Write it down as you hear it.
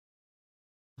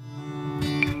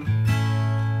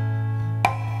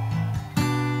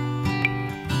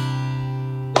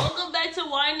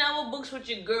Relentless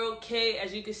with your girl K.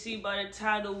 As you can see by the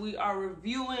title, we are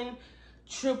reviewing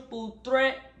Triple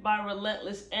Threat by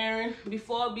Relentless Aaron.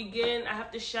 Before I begin, I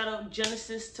have to shout out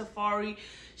Genesis Tafari.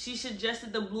 She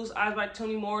suggested The Blues Eyes by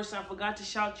Toni Morrison. I forgot to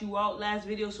shout you out last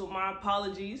video, so my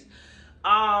apologies.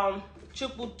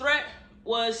 Triple Threat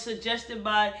was suggested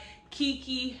by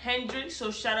Kiki Hendricks,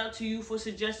 so shout out to you for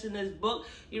suggesting this book.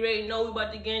 You already know we're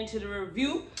about to get into the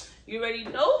review. You already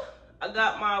know I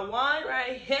got my wine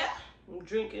right here.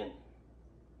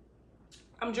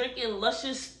 I'm drinking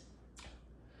Luscious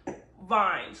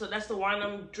Vine, so that's the wine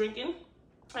I'm drinking.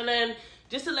 And then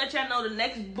just to let y'all know, the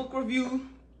next book review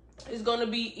is gonna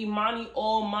be Imani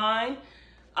All Mine.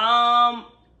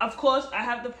 Of course, I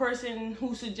have the person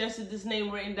who suggested this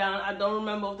name written down. I don't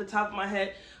remember off the top of my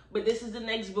head, but this is the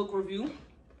next book review.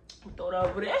 Throw that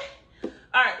over there.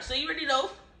 All right, so you already know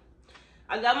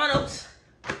I got my notes,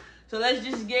 so let's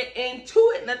just get into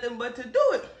it. Nothing but to do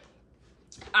it.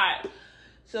 All right,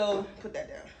 so put that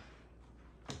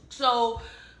down. So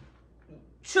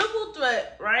Triple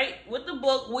Threat, right? With the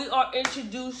book, we are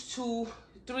introduced to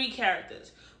 3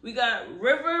 characters. We got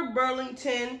River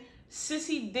Burlington,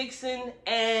 Sissy Dickson,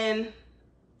 and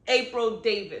April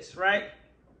Davis, right?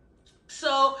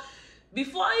 So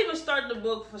before I even start the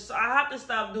book, I have to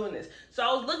stop doing this. So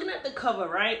I was looking at the cover,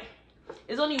 right?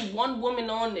 There's only one woman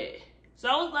on there. So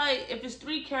I was like, if it's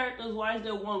 3 characters, why is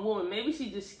there one woman? Maybe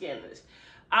she's just scandalous.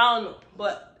 I don't know,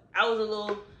 but I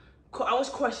was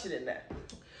questioning that.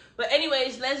 But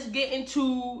anyways, let's get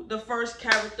into the first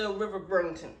character, River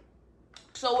Burlington.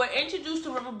 So we're introduced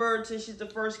to River Burlington. She's the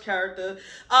first character.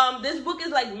 This book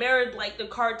is like mirrored like the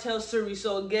Cartel series.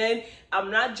 So again, I'm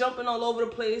not jumping all over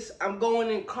the place. I'm going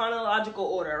in chronological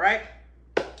order, right?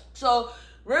 So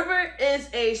River is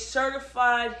a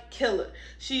certified killer.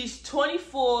 She's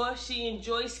 24. She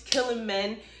enjoys killing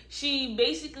men. She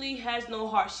basically has no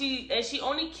heart. She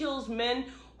only kills men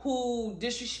who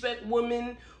disrespect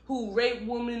women, who rape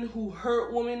women, who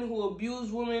hurt women, who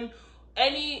abuse women.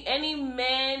 Any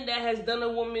man that has done a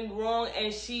woman wrong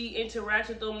and she interacts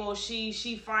with them, or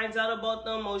she finds out about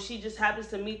them, or she just happens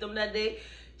to meet them that day,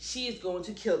 she is going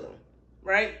to kill them,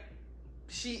 right?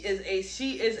 She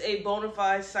is a bona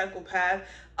fide psychopath.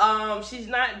 She's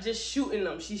not just shooting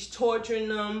them; she's torturing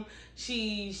them.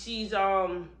 She's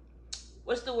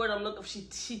what's the word I'm looking for?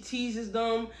 She teases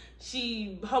them.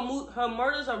 Her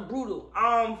murders are brutal.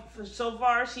 So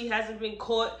far she hasn't been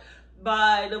caught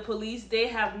by the police. They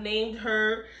have named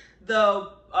her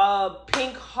the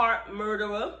Pink Heart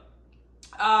Murderer.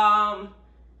 And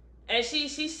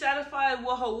she's satisfied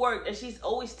with her work, and she's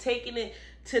always taking it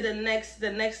to the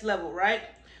next level, right?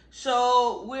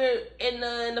 So we're in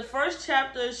the first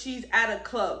chapter. She's at a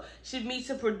club. She meets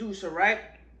a producer, right?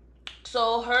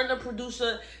 So her and the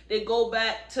producer, they go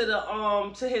back to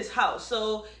the to his house.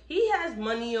 So he has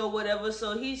money or whatever.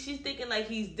 So she's thinking like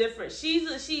he's different.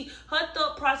 Her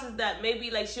thought process that maybe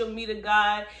like she'll meet a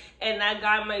guy and that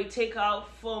guy might take her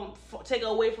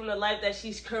away from the life that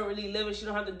she's currently living. She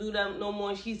don't have to do that no more.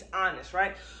 And she's honest,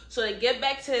 right? So they get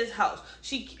back to his house.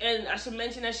 And I should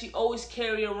mention that she always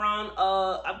carry around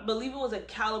I believe it was a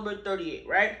caliber 38,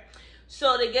 right?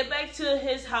 So they get back to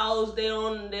his house. They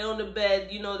on the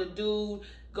bed. You know, the dude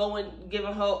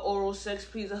giving her oral sex,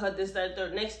 pleasing her, this, that,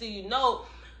 third. Next thing you know,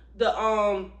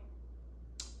 the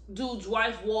dude's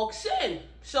wife walks in.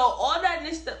 So all that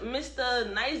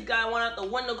Mr. Nice Guy went out the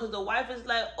window because the wife is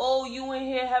like, oh, you in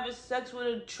here having sex with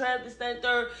a tramp, this, that,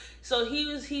 third. So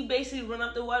he basically run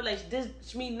up the wife like,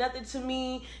 this mean nothing to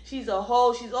me. She's a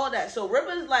hoe. She's all that. So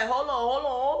River's like, hold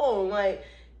on. Like,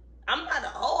 I'm not a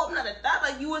hoe, I'm not a thot.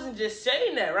 Like, you wasn't just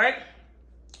saying that, right?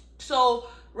 So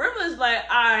River's like,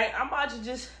 all right, I'm about to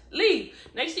just leave.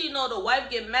 Next thing you know, the wife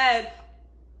get mad,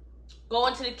 go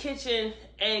into the kitchen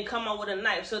and come out with a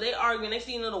knife. So they argue. Next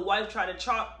thing you know, the wife charge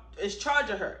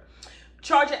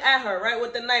at her, right,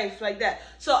 with the knife like that.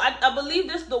 So I believe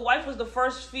the wife was the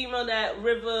first female that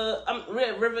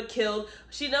River killed.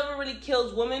 She never really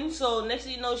kills women. So next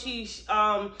thing you know,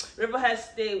 River has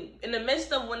stayed in the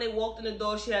midst of when they walked in the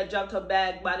door. She had dropped her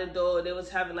bag by the door. They was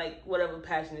having like whatever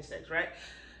passionate sex, right?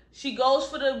 She goes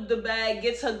for the bag,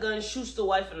 gets her gun, shoots the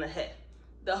wife in the head.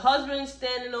 The husband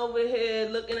standing over here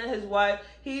looking at his wife.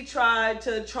 He tried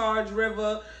to charge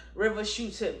River. River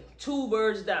shoots him. 2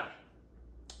 birds down,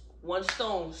 1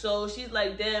 stone. So she's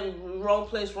like, damn, wrong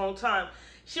place, wrong time.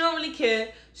 She don't really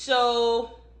care.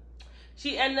 So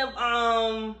she ended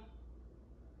up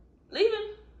leaving.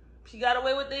 She got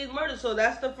away with these murders. So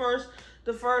that's the first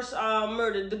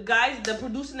murder. The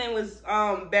producer name was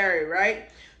Barry, right?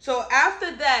 So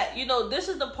after that, you know, this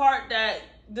is the part that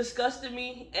disgusted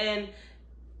me, and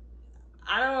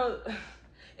I don't know.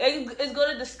 it's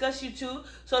going to discuss you too.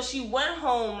 So she went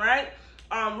home, right?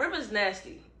 River's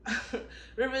nasty.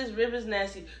 River's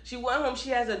nasty. She went home. She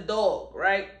has a dog,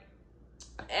 right?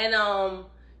 And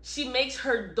she makes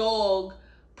her dog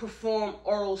perform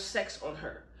oral sex on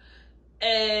her.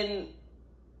 And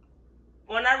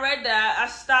when I read that, I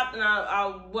stopped and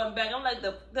I went back. I'm like,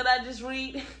 did I just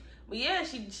read? But yeah,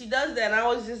 she does that, and I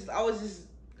was just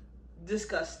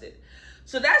disgusted.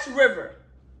 So that's River.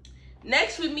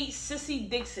 Next, we meet Sissy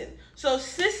Dickson. So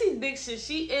Sissy Dickson,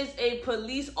 she is a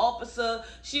police officer.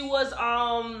 She was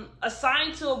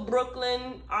assigned to a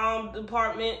Brooklyn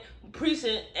department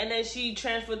precinct, and then she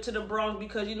transferred to the Bronx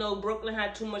because, you know, Brooklyn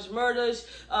had too much murders.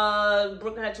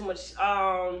 Brooklyn had too much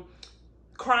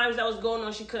crimes that was going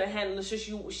on. She couldn't handle it, so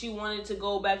she wanted to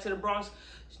go back to the Bronx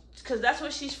because that's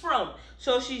where she's from.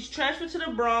 So she's transferred to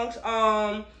the Bronx,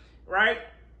 right?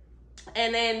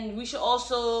 And then you should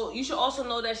also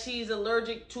know that she's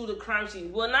allergic to the crime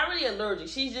scene. Well, not really allergic.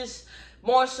 She's just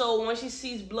more so when she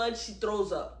sees blood, she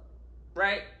throws up,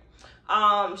 right?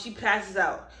 She passes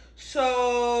out.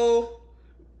 So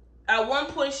at one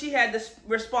point, she had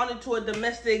responded to a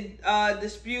domestic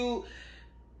dispute.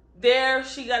 There,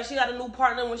 she got a new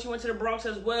partner when she went to the Bronx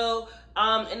as well.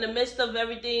 In the midst of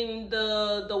everything,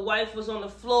 the wife was on the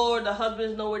floor. The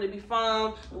husband's nowhere to be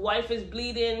found. The wife is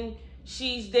bleeding.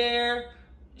 She's there.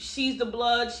 Sees the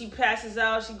blood. She passes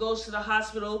out. She goes to the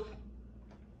hospital.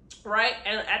 Right,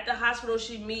 and at the hospital,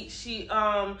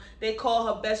 they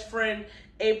call her best friend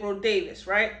April Davis.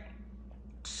 Right,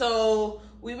 so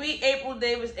we meet April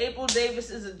Davis. April Davis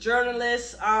is a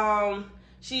journalist.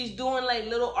 She's doing like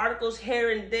little articles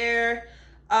here and there.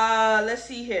 Let's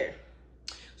see here.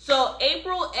 So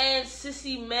April and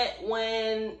Sissy met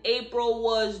when April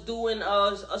was doing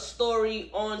a story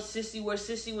on Sissy, where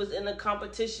Sissy was in a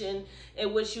competition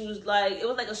in which it was like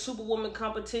a superwoman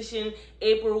competition.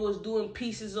 April was doing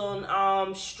pieces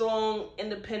on strong,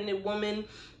 independent women.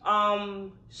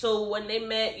 So when they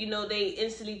met, you know, they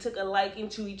instantly took a liking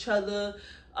to each other.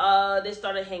 They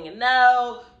started hanging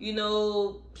out. You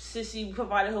know, Sissy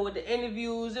provided her with the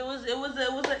interviews. It was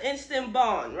an instant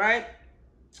bond, right?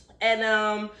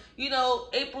 And you know,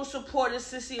 April supported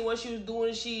Sissy and what she was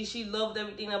doing. She loved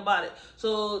everything about it.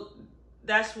 So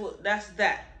that's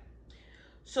that.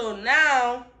 So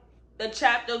now the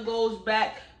chapter goes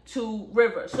back to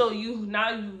River. So you've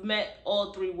met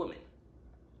all three women.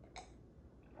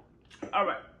 All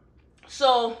right.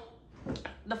 So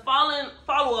the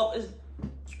follow up is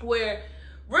where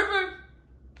River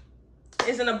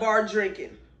is in a bar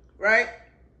drinking, right?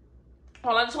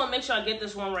 Hold on, I just want to make sure I get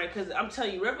this one right, because I'm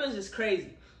telling you, River is just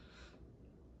crazy.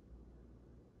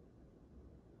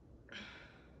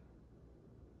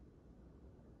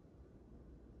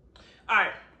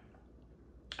 Alright.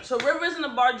 So River's in the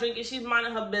bar drinking. She's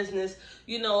minding her business.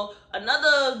 You know,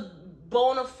 another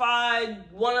bona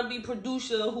fide wannabe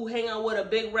producer who hang out with a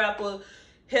big rapper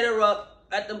hit her up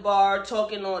at the bar,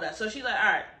 talking all that. So she's like,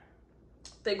 alright.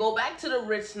 They go back to the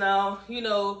Ritz now. You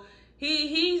know,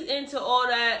 he's into all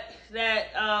that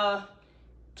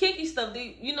kinky stuff.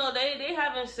 They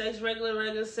having sex,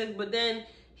 regular sex, but then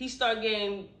he start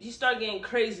getting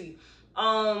crazy.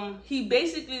 He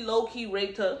basically low-key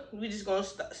raped her. We just gonna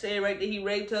say it right there. He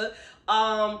raped her.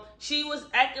 She was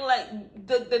acting like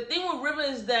the thing with River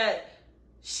is that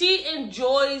she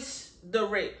enjoys the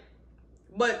rape,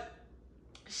 but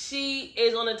she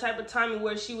is on the type of timing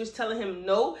where she was telling him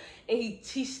no, and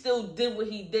he still did what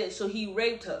he did. So he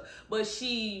raped her, but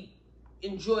she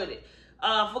enjoyed it.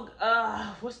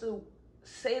 What's the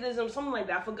sadism? Something like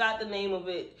that. I forgot the name of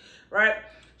it. Right?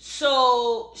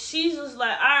 So she's just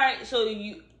like, all right, so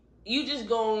you just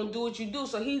gonna do what you do.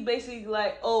 So he's basically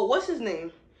like, oh, what's his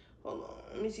name? Hold on,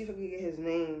 let me see if I can get his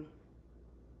name.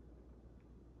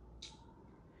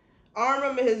 I don't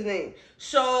remember his name.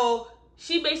 So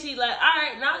she basically like, all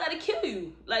right, now I gotta kill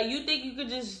you. Like, you think you could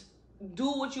just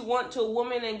do what you want to a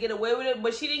woman and get away with it?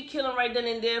 But she didn't kill him right then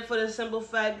and there for the simple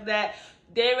fact that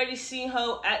they already seen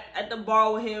her at the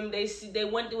bar with him.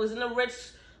 It was in the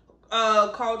Ritz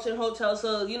Carlton Hotel,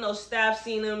 so you know, staff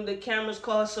seen him, the cameras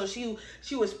caught, so she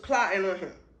was plotting on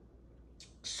him.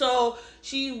 So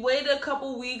she waited a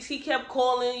couple weeks. He kept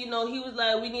calling, you know, he was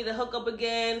like, we need to hook up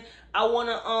again. I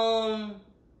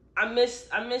miss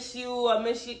you, I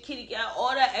miss your kitty cat,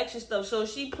 all that extra stuff. So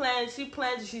she plans,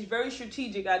 she's very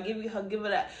strategic. Give her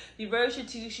that. She's very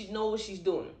strategic, she knows what she's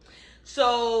doing.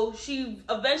 So she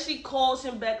eventually calls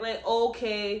him back like,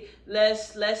 okay,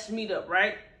 let's meet up,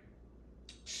 right?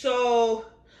 So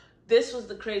this was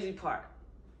the crazy part.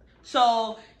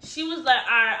 So she was like,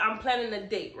 all right, I'm planning a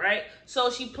date, right? So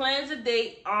she plans a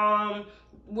date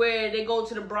where they go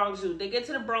to the Bronx Zoo. They get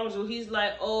to the Bronx Zoo. He's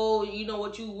like, oh, you know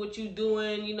what you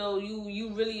doing? You know,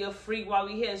 you really a freak while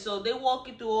we here. So they walk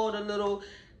you through all the little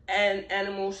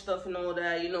animal stuff and all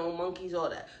that, you know, monkeys, all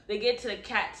that. They get to the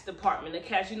cats department. The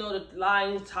cats, you know, the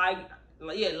lions,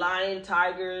 lion,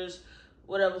 tigers,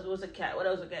 whatever. What's a cat? What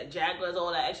else? A cat? Jaguars,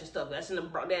 all that extra stuff. That's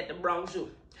they're at the Bronx Zoo.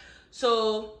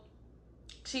 So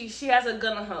she has a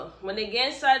gun on her. When they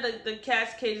get inside the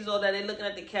cat's cages, all that, they looking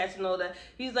at the cats and all that.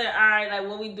 He's like, all right, like,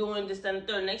 what we doing, this, that, and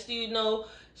the third. Next thing you know,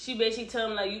 she basically tell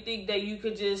him, like, you think that you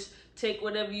could just take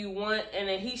whatever you want, and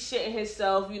then he's shitting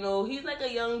himself, you know. He's like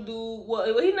a young dude.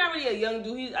 Well, he's not really a young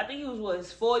dude. I think he was, what,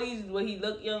 his 40s, where he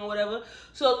looked young or whatever.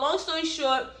 So, long story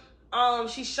short,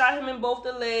 she shot him in both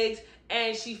the legs,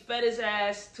 and she fed his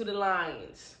ass to the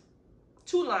lions.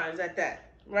 2 lions at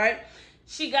that, right?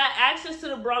 She got access to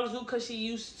the Bronx Zoo because she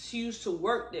used to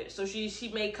work there. So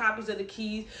she made copies of the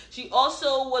keys. She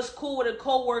also was cool with a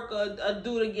co-worker, a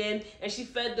dude again, and she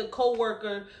fed the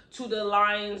co-worker to the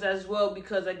lions as well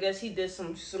because I guess he did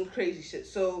some crazy shit.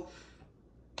 So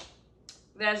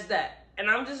that's that. And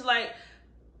I'm just like,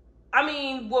 I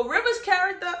mean, with River's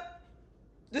character,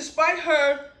 despite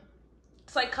her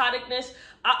psychoticness,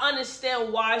 I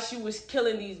understand why she was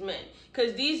killing these men.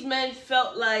 Because these men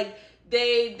felt like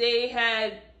they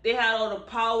had all the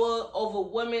power over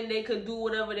women. They could do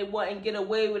whatever they want and get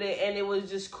away with it, and it was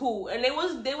just cool. And they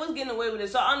was getting away with it.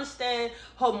 So I understand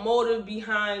her motive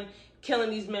behind killing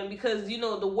these men because, you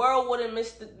know, the world wouldn't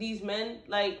miss these men.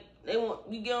 Like, they want,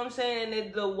 you get what I'm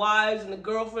saying? The wives and the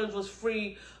girlfriends was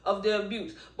free of their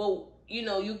abuse. But, you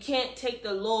know, you can't take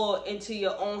the law into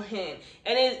your own hand.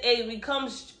 And it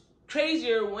becomes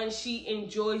crazier when she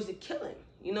enjoys the killing,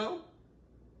 you know?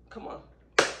 Come on.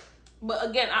 But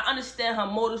again, I understand her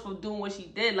motives for doing what she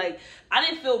did. Like, I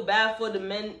didn't feel bad for the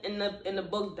men in the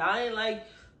book dying. Like,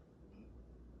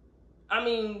 I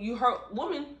mean, you hurt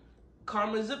woman,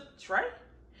 karma's a bitch, right?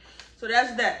 So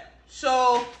that's that.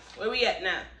 So where we at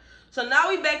now? So now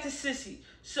we back to Sissy.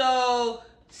 So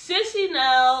Sissy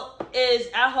now is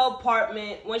at her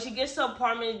apartment. When she gets to her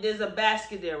apartment, there's a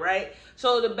basket there, right?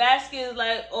 So the basket is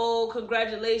like, oh,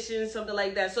 congratulations, something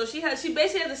like that. So she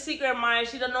basically has a secret admirer.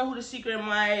 She don't know who the secret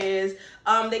admirer is.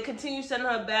 They continue sending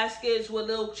her baskets with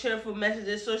little cheerful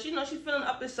messages. So she knows she's feeling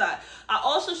up inside. I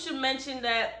also should mention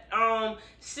that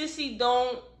Sissy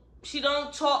don't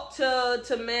talk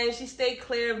to men. She stay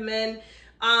clear of men.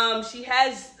 She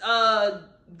has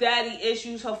daddy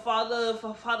issues. Her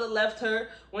father left her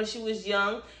when she was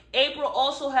young. April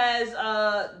also has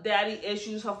daddy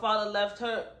issues. Her father left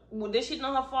her. Well, did she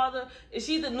know her father?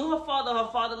 She either knew her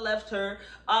father left her.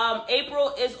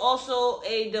 April is also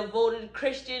a devoted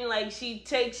Christian. Like, she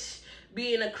takes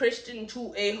being a Christian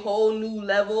to a whole new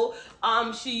level.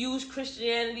 She used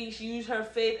Christianity, she used her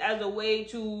faith as a way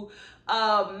to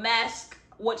mask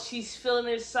what she's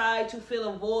feeling inside, to fill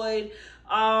a void.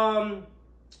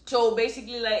 So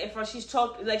basically, like, if she's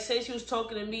talking, like, say she was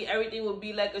talking to me, everything would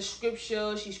be like a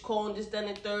scripture. She's calling this, then,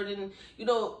 and third, and, you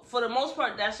know, for the most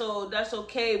part, that's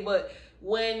okay. But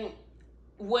when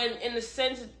in a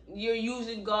sense you're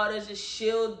using God as a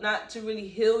shield, not to really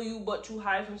heal you, but to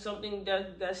hide from something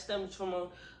that stems from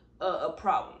a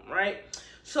problem, right?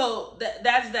 So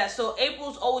that's that. So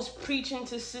April's always preaching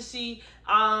to Sissy,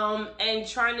 and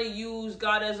trying to use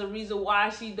God as a reason why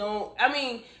she don't. I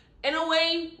mean, in a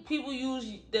way, people use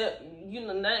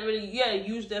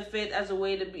use their faith as a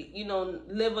way to be, you know,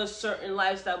 live a certain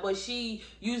lifestyle. But she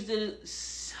used it,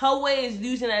 her way is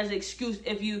using it as an excuse.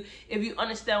 If you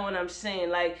understand what I'm saying,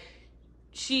 like,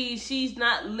 she's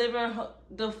not living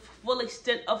the full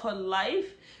extent of her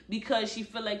life because she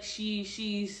feel like she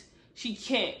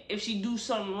can't. If she do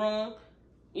something wrong,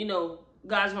 you know,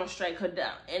 God's gonna strike her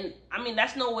down. And I mean,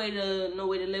 that's no way to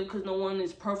live, because no one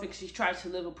is perfect. She tries to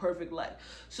live a perfect life.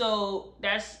 So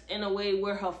that's in a way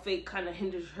where her faith kind of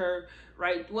hinders her,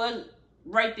 right? Well,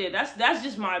 right there. That's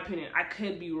just my opinion. I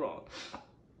could be wrong.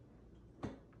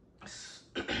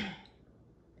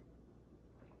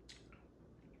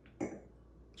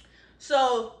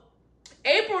 So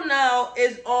April now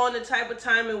is on the type of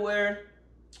timing where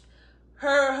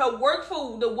her work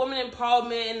for the women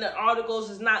empowerment and the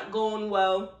articles is not going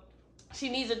well. She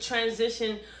needs a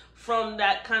transition from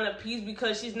that kind of piece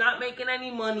because she's not making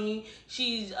any money.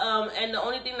 She's and the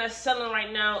only thing that's selling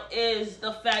right now is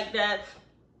the fact that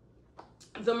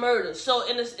the murder. So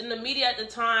in the media at the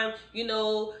time, you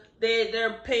know,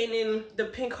 they're painting the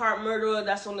pink heart murderer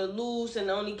that's on the loose and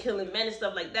only killing men and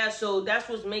stuff like that. So that's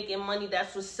what's making money.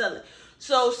 That's what's selling.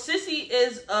 So Sissy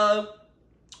is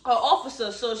her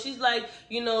officer, so she's like,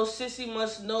 you know, Sissy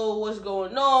must know what's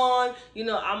going on. You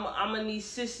know, I'm gonna need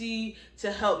Sissy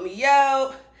to help me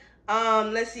out.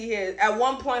 Let's see here. At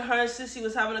one point, her and Sissy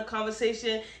was having a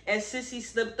conversation, and Sissy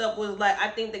slipped up, was like, I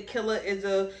think the killer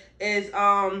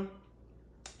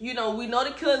you know, we know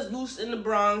the killer is loose in the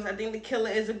Bronx. I think the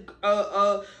killer is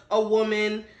a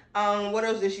woman. What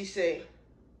else did she say?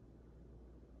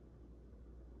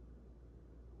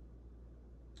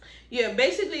 Yeah,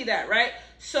 basically that, right?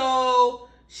 So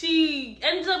she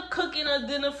ends up cooking a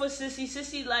dinner for Sissy.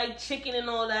 Sissy like chicken and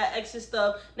all that extra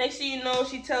stuff. Next thing you know,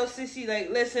 she tells Sissy,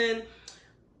 like, listen,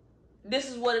 this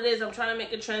is what it is. I'm trying to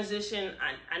make a transition.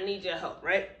 I need your help,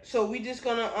 right? So we just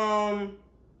gonna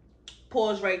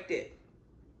pause right there.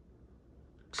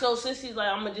 So Sissy's like,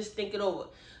 I'm gonna just think it over.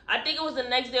 I think it was the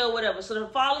next day or whatever. So the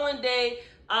following day,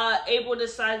 April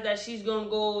decides that she's gonna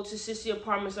go to Sissy's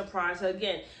apartment, surprise her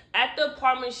again. At the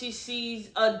apartment, she sees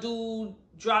a dude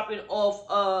dropping off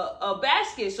a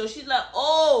basket. So she's like,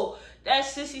 oh,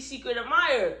 that's Sissy's secret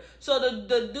admirer. So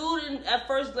the dude at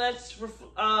first glance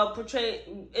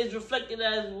is reflected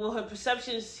as, well, her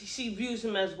perceptions, she views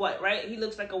him as white, right? He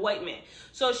looks like a white man.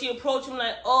 So she approached him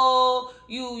like, oh,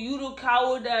 you the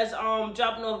coward that's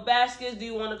dropping off baskets. Do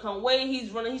you want to come away?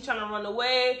 He's trying to run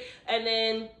away. And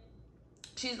then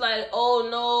she's like, oh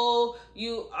no,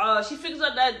 she figures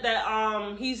out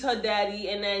that he's her daddy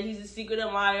and that he's a secret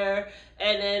admirer.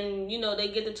 And then, you know, they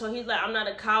get to talk. He's like, I'm not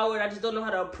a coward. I just don't know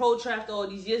how to approach her after all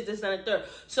these years, this and the third.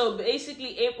 So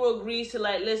basically, April agrees to,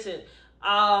 like, listen,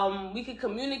 we can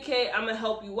communicate. I'm going to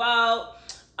help you out.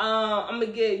 I'm going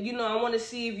to get, you know, I want to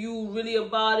see if you really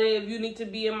about it, if you need to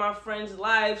be in my friend's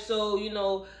life. So, you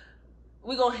know,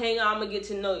 we're going to hang out. I'm going to get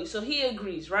to know you. So he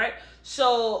agrees, right?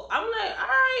 So I'm like, all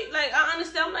right, like, I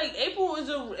understand. I'm like, April is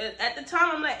at the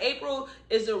time, I'm like, April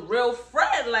is a real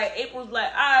friend. Like, April's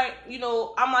like, all right, you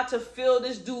know, I'm about to fill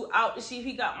this dude out to see if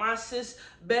he got my sis'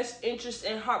 best interest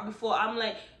in heart before. I'm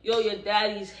like, yo, your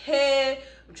daddy's here.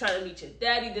 I'm trying to meet your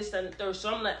daddy, this and the third.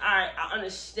 So I'm like, all right, I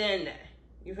understand that.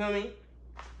 You feel me?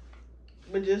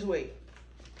 But just wait.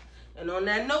 And on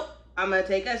that note, I'm going to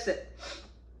take a sip.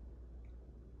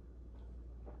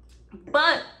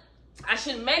 But I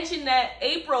should mention that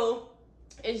April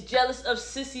is jealous of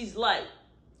Sissy's life.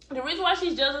 The reason why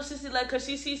she's jealous of Sissy's life, because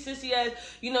she sees Sissy as,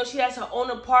 you know, she has her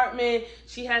own apartment,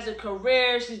 she has a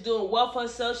career, she's doing well for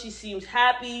herself, she seems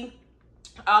happy.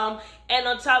 And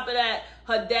on top of that,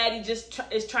 her daddy just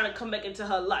is trying to come back into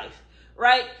her life,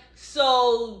 right?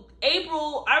 So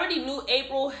April, I already knew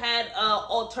April had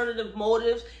alternative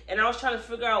motives, and I was trying to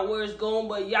figure out where it's going,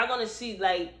 but y'all gonna see,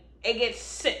 like, it gets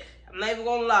sick. I'm not even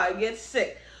gonna lie, it gets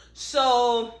sick.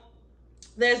 So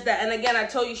there's that. And again, I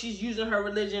told you she's using her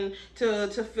religion to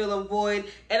fill a void.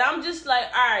 And I'm just like,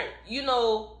 all right, you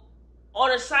know,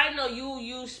 on a side note,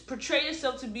 you portray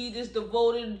yourself to be this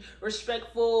devoted,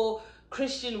 respectful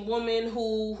Christian woman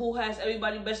who has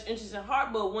everybody's best interest in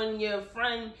heart. But when your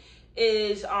friend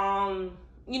is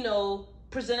you know,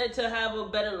 presented to have a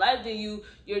better life than you,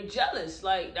 you're jealous.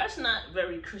 Like, that's not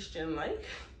very Christian-like.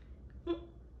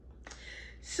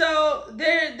 So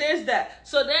there's that.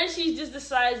 So then she just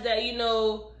decides that, you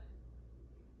know,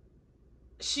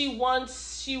 she wants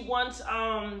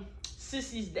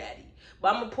Sissy's daddy.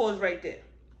 But I'm gonna pause right there.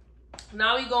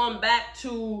 Now we going back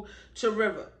to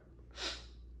River.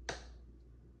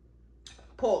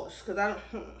 Pause, cause I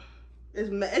don't.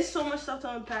 It's so much stuff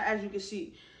to unpack, as you can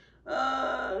see.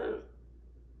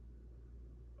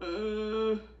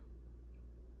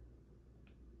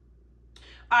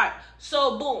 Alright,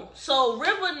 so boom. So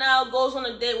River now goes on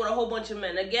a date with a whole bunch of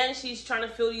men. Again, she's trying to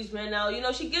fill these men out. You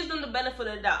know, she gives them the benefit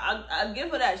of the doubt. I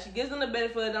give her that. She gives them the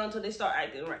benefit of the doubt until they start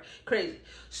acting right crazy.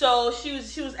 So she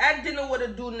was at dinner with a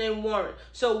dude named Warren.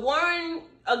 So Warren,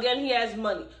 again, he has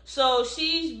money. So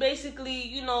she's basically,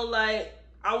 you know, like,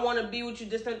 I want to be with you,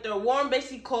 this and that. Warren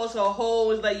basically calls her a hoe.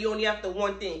 It's like, you only have to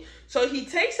one thing. So he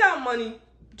takes out money,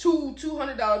 two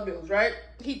 $200 bills, right?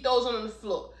 He throws them on the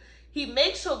floor. He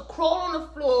makes her crawl on the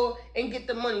floor and get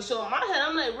the money. So in my head,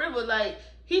 I'm like, River, like,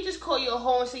 he just called you a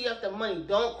hoe and said you have the money.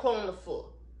 Don't crawl on the floor.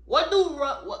 What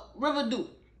River do?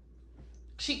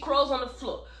 She crawls on the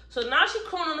floor. So now she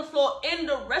crawling on the floor in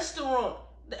the restaurant.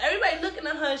 Everybody looking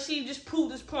at her, she just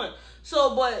proved this point.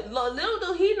 So, but little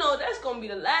do he know, that's going to be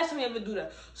the last time he ever do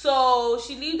that. So,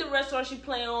 she leave the restaurant, she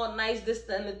playing all nice, this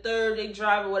and the third, they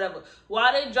drive or whatever.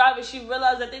 While they driving, she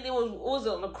realized, I think it was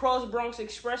on the Bronx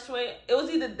Expressway. It was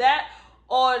either that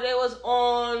or they was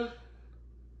on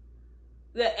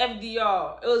the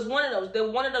FDR. It was one of those. They're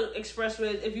one of the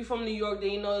expressways. If you're from New York,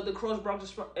 then you know the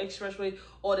Bronx Expressway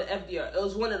or the FDR. It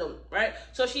was one of them, right?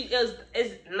 So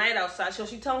it's night outside. So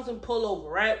she tells them pull over,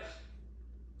 right?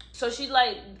 So she's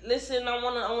like, listen, I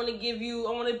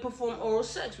wanna perform oral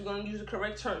sex. We're gonna use the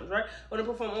correct terms, right? I wanna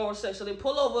perform oral sex. So they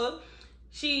pull over,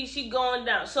 she going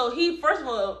down. So he, first of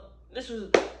all, this was,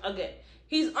 again,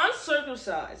 he's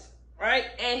uncircumcised, right?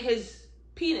 And his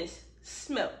penis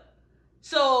smelled.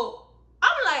 So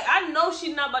I'm like, I know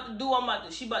she's not about to do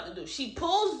what she about to do. She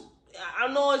pulls,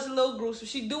 I know it's a little gruesome.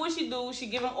 She do what she do. She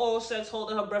give him oral sex,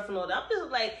 holding her breath and all that. I'm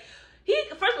just like,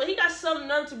 first of all, he got some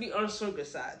nerve to be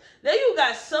uncircumcised. Then you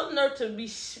got some nerve to be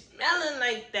smelling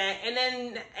like that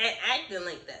and acting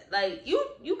like that. Like,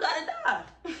 you gotta die.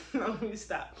 No, let me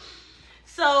stop.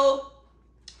 So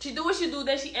she do what she do.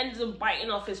 Then she ends up biting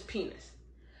off his penis.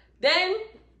 Then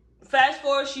fast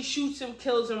forward, she shoots him,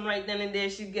 kills him right then and there.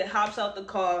 She hops out the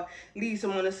car, leaves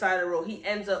him on the side of the road. He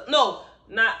ends up,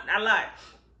 I lied.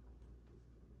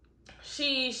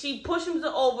 She pushes him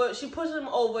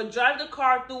over, drive the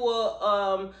car through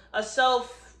a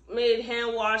self-made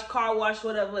hand wash, car wash,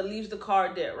 whatever, leaves the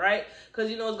car there, right?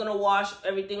 Because it's gonna wash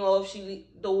everything off.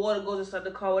 The water goes inside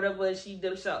the car, whatever, and she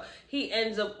dips out. He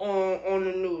ends up on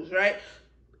the news, right?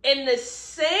 In the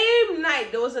same night,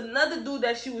 there was another dude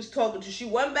that she was talking to. She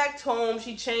went back home,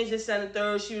 she changed this and the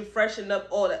third, she freshened up,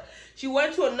 all that. She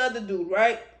went to another dude,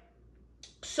 right?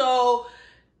 So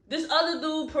this other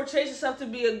dude portrays himself to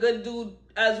be a good dude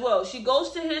as well. She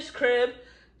goes to his crib.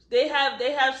 They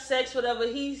have sex, whatever.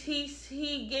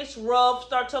 He gets rough,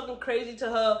 start talking crazy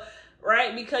to her,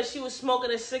 right? Because she was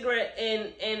smoking a cigarette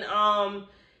in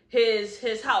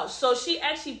his house. So she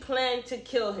actually planned to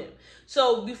kill him.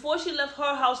 So before she left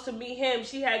her house to meet him,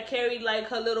 she had carried like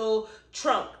her little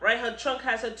trunk, right? Her trunk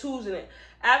has her tools in it.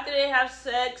 After they have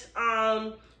sex,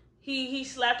 he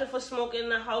slapped her for smoking in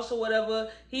the house or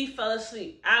whatever. He fell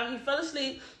asleep. After he fell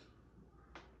asleep,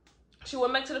 she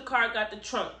went back to the car, got the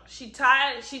trunk. She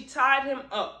tied him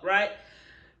up, right?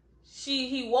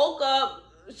 He woke up,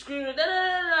 screaming, da, da,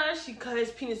 da, da. She cut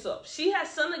his penis off. She has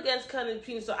something against cutting his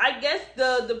penis off. I guess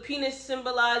the penis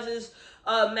symbolizes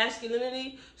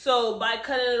masculinity. So by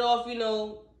cutting it off,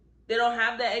 they don't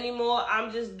have that anymore.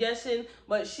 I'm just guessing.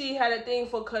 But she had a thing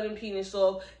for cutting penis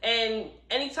off. And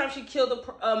anytime she killed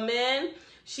a man,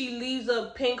 she leaves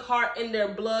a pink heart in their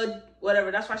blood, whatever.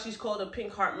 That's why she's called a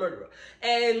pink heart murderer.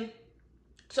 And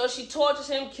so she tortures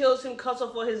him, kills him, cuts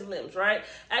off all his limbs, right?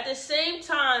 At the same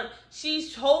time,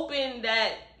 she's hoping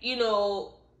that,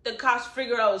 the cops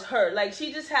figure out it's her. Like,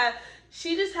 she just have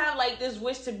like this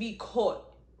wish to be caught,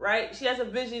 right? She has a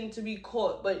vision to be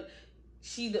caught, but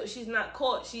she's not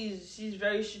caught. She's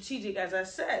very strategic, as I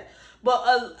said. But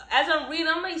as I'm reading,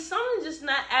 I'm like, something's just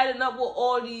not adding up with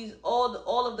all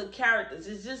of the characters.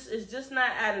 It's just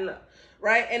not adding up,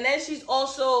 right? And then she's just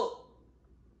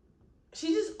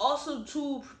also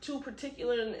too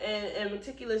particular and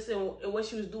meticulous in what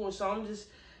she was doing. So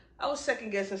I was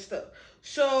second guessing stuff.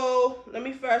 So let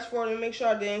me fast forward and make sure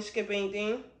I didn't skip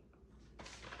anything.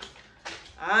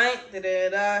 Alright,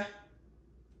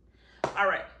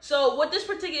 Alright, so with this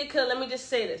particular kill, let me just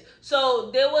say this.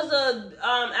 So there was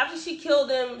after she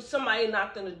killed him, somebody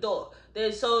knocked on the door.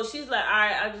 So she's like,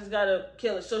 alright, I just gotta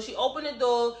kill it. So she opened the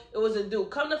door, it was a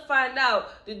dude. Come to find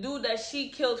out, the dude that she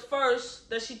killed first,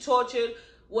 that she tortured,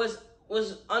 was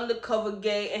undercover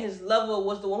gay, and his lover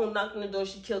was the one who knocked on the door.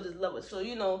 She killed his lover. So,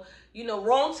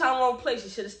 wrong time, wrong place. You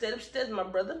should have stayed upstairs, my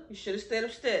brother. You should have stayed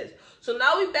upstairs. So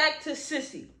now we back to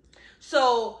Sissy.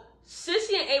 So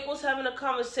Sissy and April's having a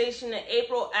conversation, and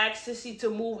April asks Sissy to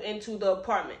move into the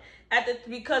apartment.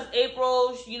 Because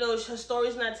April, her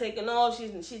story's not taking off.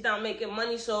 She's not making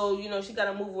money, so, she got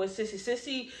to move with Sissy.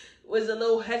 Sissy was a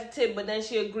little hesitant, but then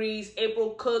she agrees.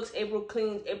 April cooks, April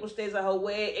cleans, April stays out her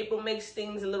way. April makes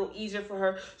things a little easier for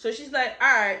her. So she's like,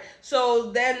 all right.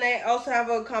 So then they also have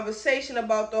a conversation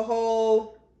about the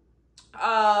whole,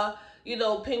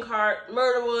 pink heart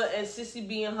murderer and Sissy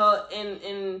being her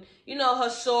in her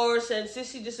source, and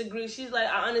Sissy just agrees. She's like,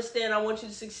 I understand, I want you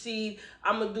to succeed.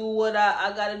 I'm gonna do what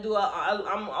I gotta do.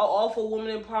 I'm all for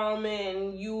women empowerment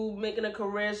and you making a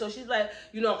career. So she's like,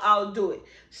 I'll do it.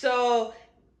 So,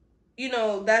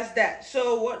 that's that.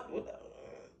 So what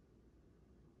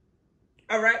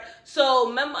all right. So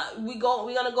remember, we're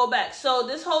gonna go back. So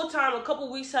this whole time, a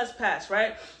couple weeks has passed,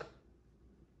 right?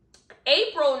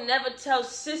 April never tells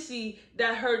Sissy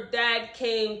that her dad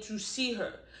came to see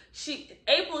her.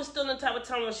 April is still in the type of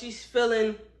time where she's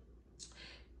feeling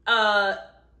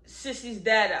Sissy's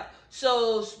dad out.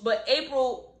 So, but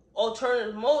April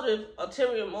alternative motive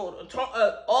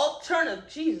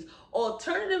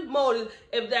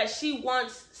if that she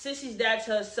wants Sissy's dad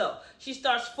to herself. She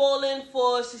starts falling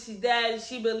for Sissy's dad.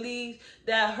 She believes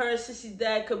that her and Sissy's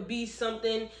dad could be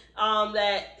something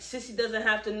that Sissy doesn't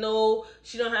have to know.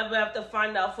 She don't have to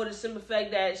find out, for the simple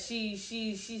fact that she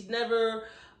hasn't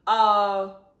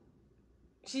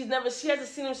seen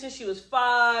him since she was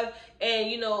 5,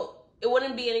 and it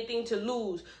wouldn't be anything to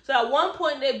lose. So at one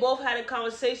point they both had a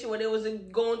conversation where they was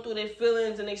going through their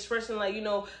feelings and expressing, like, you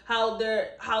know, how the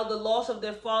loss of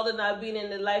their father not being in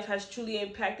their life has truly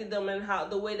impacted them, and how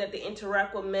the way that they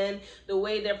interact with men, the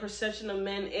way their perception of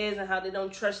men is, and how they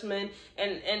don't trust men.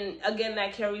 And again,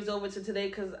 that carries over to today,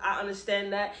 because I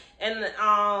understand that. And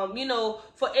you know,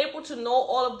 for April to know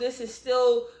all of this and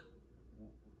still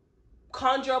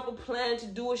conjure up a plan to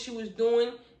do what she was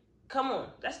doing, come on,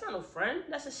 that's not a friend.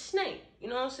 That's a snake. You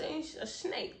know what I'm saying? A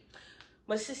snake.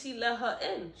 But Sissy let her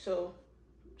in. So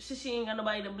Sissy ain't got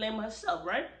nobody to blame herself,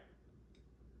 right?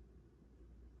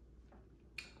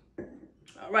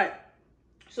 All right.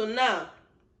 So now,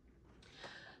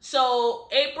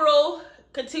 April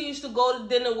continues to go to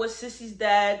dinner with Sissy's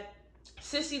dad.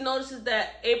 Sissy notices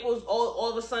that April's all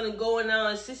of a sudden going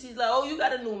out, and Sissy's like, oh, you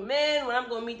got a new man? When I'm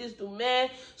going to meet this new man?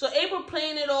 So April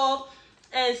playing it off.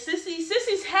 And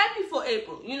Sissy's happy for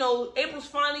April. You know, April's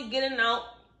finally getting out.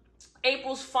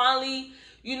 April's finally,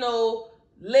 you know,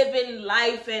 living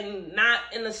life and not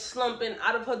in a slump and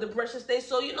out of her depression state.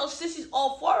 So, you know, Sissy's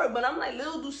all for it. But I'm like,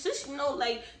 little do Sissy know,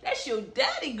 like, that's your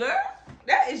daddy, girl.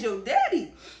 That is your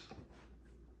daddy.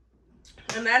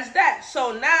 And that's that.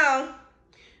 So now,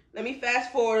 let me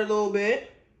fast forward a little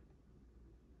bit.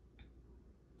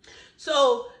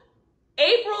 So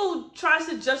April tries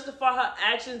to justify her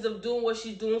actions of doing what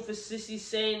she's doing for Sissy,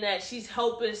 saying that she's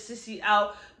helping Sissy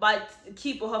out by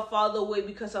keeping her father away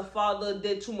because her father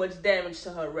did too much damage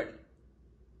to her already.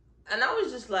 And I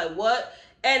was just like, what?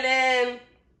 And then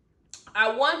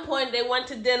at one point they went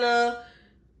to dinner.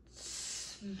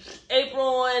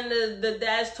 April and the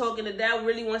dad's talking. The dad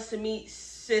really wants to meet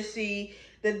Sissy.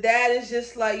 The dad is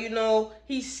just like, you know,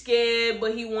 he's scared,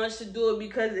 but he wants to do it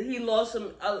because he lost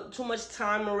too much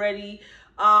time already.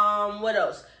 What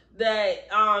else? That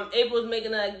April's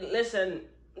making like, listen,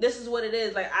 this is what it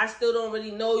is. Like, I still don't really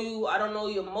know you. I don't know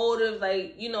your motives.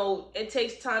 Like, you know, it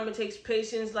takes time. It takes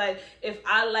patience. Like, if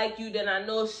I like you, then I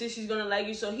know Sissy's gonna like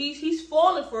you. So he's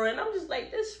falling for it. And I'm just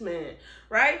like, this man,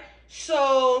 right?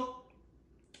 So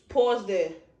pause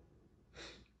there.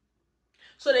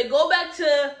 So they go back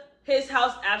to his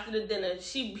house after the dinner.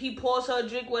 He pours her a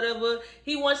drink, whatever.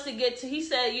 He wants to get to, he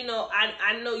said, you know,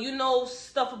 I know you know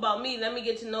stuff about me. Let me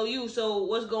get to know you. So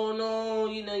what's going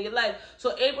on, you know, in your life?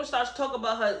 So April starts talking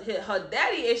about her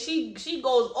daddy, and she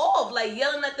goes off, like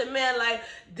yelling at the man, like,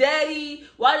 daddy,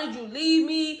 why did you leave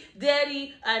me?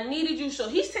 Daddy, I needed you. So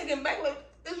he's taken back, like,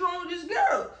 what's wrong with this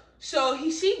girl? So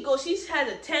she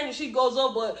has a tangent, she goes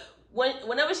off, but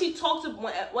whenever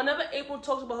April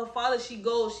talks about her father, she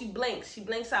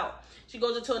blanks out. She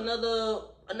goes into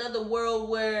another world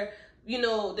where, you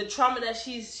know, the trauma that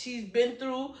she's been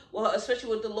through, well, especially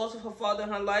with the loss of her father in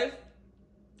her life,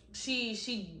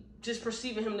 she just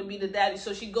perceiving him to be the daddy.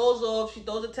 So she goes off, she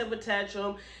throws a temper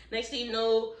tantrum. Next thing you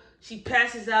know, she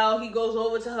passes out. He goes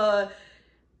over to her.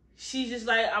 She's just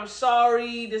like, I'm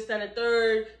sorry, this, that, and the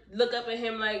third. Look up at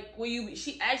him like,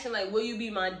 she asking like, will you be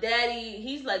my daddy?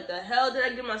 He's like, the hell did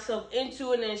I get myself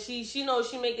into? And then she knows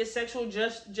she making sexual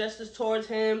justice towards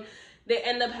him. They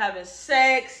end up having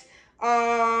sex.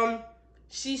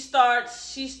 She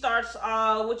starts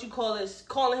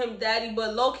calling him daddy,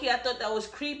 but low-key I thought that was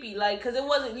creepy, like, because it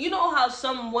wasn't, you know how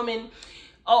some women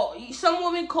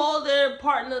call their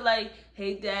partner like,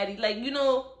 hey daddy, like, you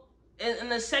know,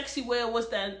 in a sexy way, what's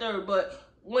that and third. But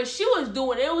when she was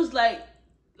doing it, it was like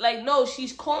no,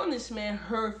 she's calling this man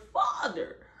her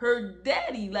father, her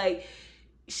daddy. Like,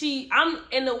 I'm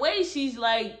in a way, she's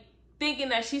like thinking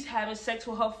that she's having sex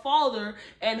with her father,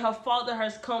 and her father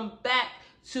has come back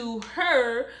to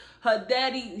her. Her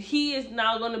daddy, he is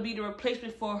now going to be the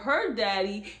replacement for her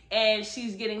daddy, and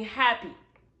she's getting happy.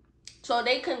 So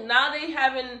they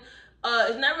having,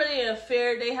 it's not really an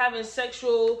affair. They having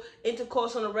sexual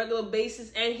intercourse on a regular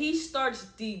basis, and he starts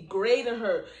degrading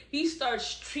her. He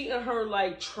starts treating her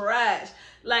like trash.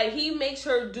 Like, he makes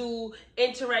her do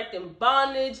interacting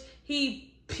bondage.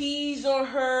 He pees on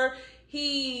her.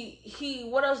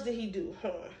 What else did he do?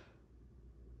 Hold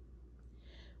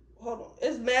on.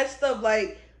 It's mad stuff.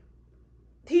 Like,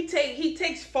 he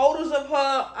takes photos of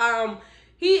her.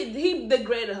 He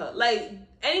degraded her. Like,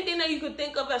 anything that you could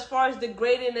think of as far as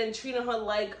degrading and treating her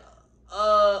like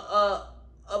a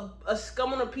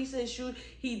scum on a piece of his shoe,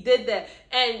 he did that.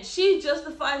 And she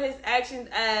justified his actions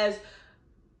as,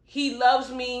 he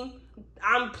loves me,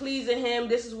 I'm pleasing him,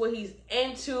 this is what he's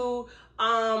into,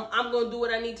 I'm gonna do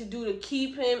what I need to do to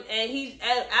keep him. And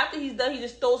after he's done, he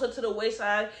just throws her to the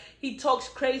wayside. He talks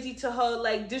crazy to her,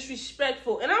 like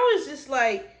disrespectful. And I was just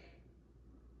like,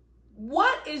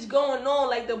 what is going on?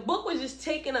 Like, the book was just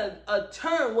taking a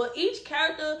turn. Well, each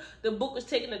character, the book was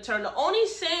taking a turn. The only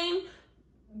same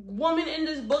woman in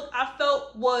this book I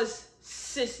felt was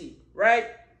Sissy, right?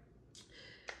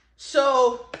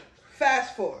 So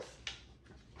fast forward.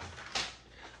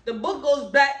 The book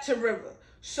goes back to River.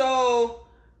 So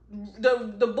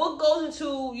the book goes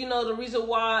into, you know, the reason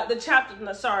why the chapter,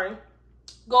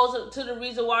 goes to the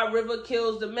reason why River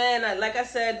kills the men. Like I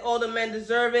said, all the men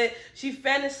deserve it. She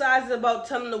fantasizes about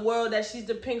telling the world that she's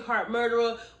the pink heart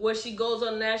murderer, where she goes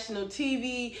on national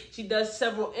TV. She does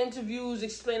several interviews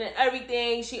explaining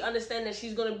everything. She understands that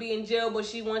she's going to be in jail, but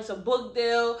she wants a book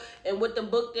deal. And with the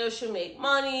book deal, she'll make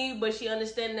money. But she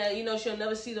understands that, you know, she'll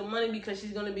never see the money because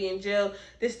she's going to be in jail,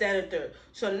 this, that, and third.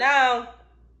 So now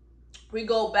we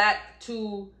go back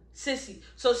to Sissy.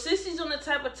 So Sissy's on the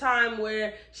type of time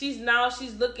where she's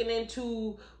looking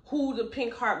into who the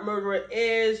pink heart murderer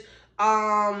is.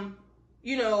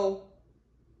 You know,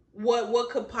 what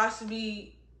could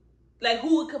possibly, like,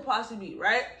 who it could possibly be,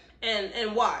 right?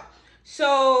 And why.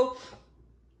 So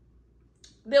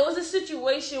there was a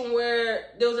situation where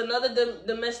there was another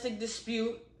domestic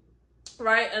dispute,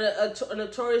 right? A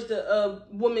notorious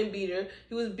woman beater.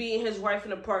 He was beating his wife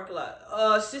in the parking lot.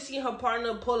 Sissy and her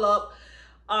partner pull up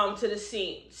to the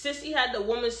scene. Sissy had the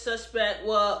woman suspect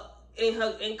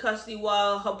in custody,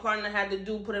 while her partner had the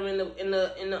dude put him in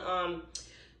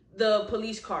the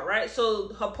police car, right?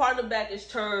 So her partner back is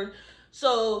turned.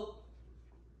 So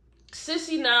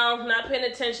Sissy now not paying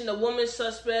attention. The woman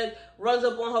suspect runs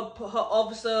up on her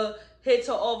officer, hits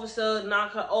her officer,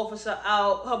 knock her officer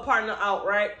out, her partner out,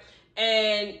 right?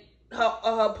 And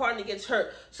her partner gets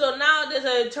hurt. So now there's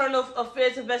an internal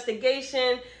affairs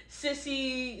investigation.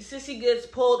 Sissy gets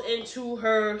pulled into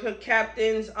her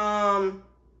captain's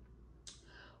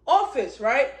office,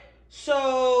 right?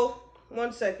 So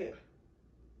 1 second.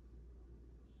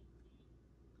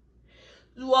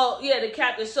 Well, yeah, the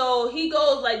captain. So he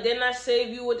goes like, "Didn't I save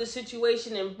you with the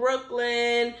situation in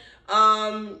Brooklyn?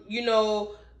 You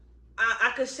know,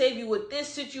 I could save you with this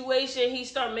situation." He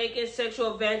start making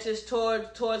sexual advances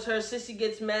towards her. Sissy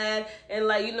gets mad and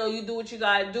like, you know, you do what you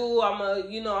gotta do. I'm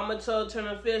gonna tell her turn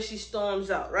her face. She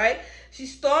storms out, right? She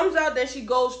storms out. Then she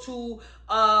goes to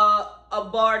a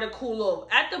bar to cool off.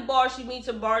 At the bar, she meets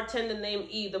a bartender named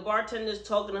Eve. The bartender's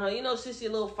talking to her. You know, Sissy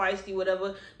a little feisty,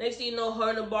 whatever. Next thing you know, her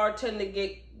and the bartender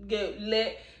get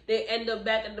lit. They end up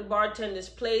back at the bartender's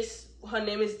place. Her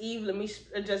name is Eve. Let me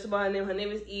address about her name. Her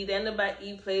name is Eve. They end up at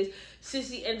Eve's place.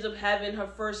 Sissy ends up having her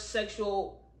first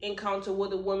sexual encounter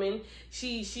with a woman.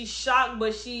 She's shocked,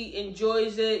 but she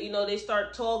enjoys it. You know, they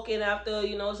start talking after,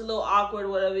 you know, it's a little awkward or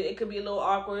whatever. It could be a little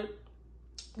awkward.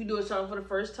 We do something for the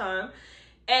first time.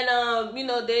 And, you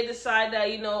know, they decide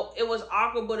that, you know, it was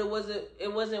awkward, but it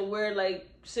wasn't weird. Like,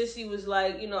 Sissy was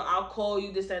like, you know, I'll call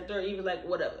you, this, that, and third. Eve was like,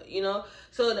 whatever, you know.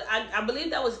 So I believe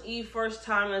that was Eve's first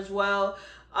time as well.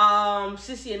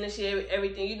 Sissy initiated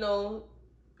everything. You know,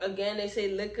 again, they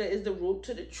say liquor is the root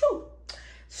to the truth.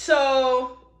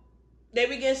 So they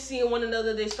begin seeing one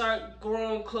another. They start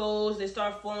growing close. They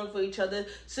start falling for each other.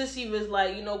 Sissy was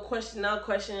like, you know, questioning,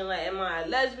 like, am I a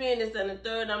lesbian? This, that, and the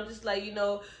third. I'm just like, you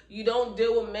know, you don't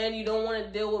deal with men. You don't want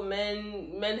to deal with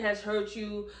men. Men has hurt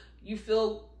you. You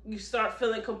start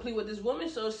feeling complete with this woman.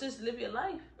 So sis, live your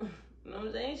life. You know what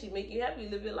I'm saying? She make you happy.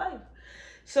 Live your life.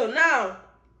 So now,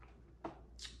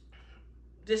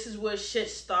 this is where shit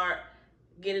start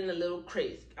getting a little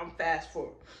crazy. I'm fast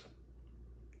forward.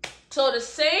 So the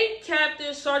same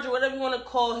captain, sergeant, whatever you want to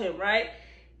call him, right?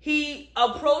 He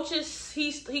approaches,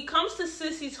 he comes to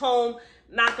Sissy's home,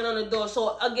 knocking on the door.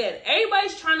 So again,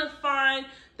 everybody's trying to find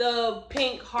the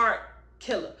pink heart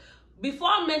killer. Before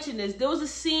I mention this, there was a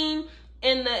scene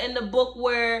in the book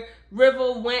where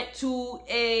River went to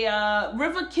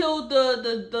River killed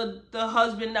the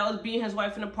husband that was beating his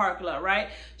wife in the parking lot, right?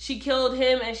 She killed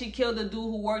him and she killed the dude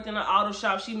who worked in the auto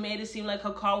shop. She made it seem like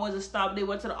her car wasn't stopped. They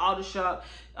went to the auto shop.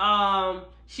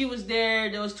 She was there.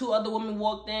 There was two other women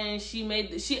walked in.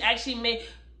 She actually made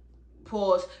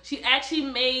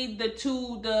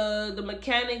the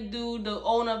mechanic dude, the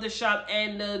owner of the shop,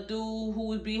 and the dude who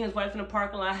was beating his wife in the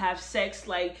parking lot have sex,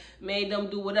 like made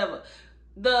them do whatever.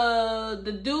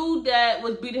 The dude that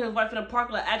was beating his wife in the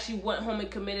parking lot actually went home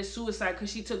and committed suicide because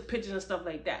she took pictures and stuff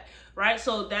like that, right?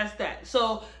 So that's that.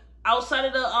 So outside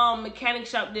of the mechanic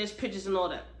shop, there's pictures and all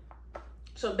that.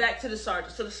 So back to the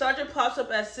sergeant. So the sergeant pops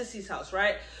up at Sissy's house,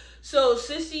 right? So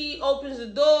Sissy opens the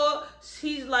door.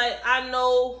 He's like, I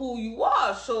know who you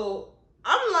are. So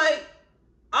I'm like,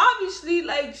 obviously,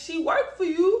 like, she worked for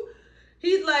you.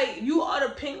 He's like, you are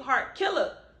the pink heart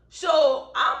killer.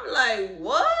 So I'm like,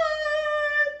 what?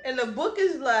 And the book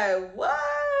is like,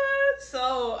 what?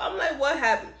 So I'm like, what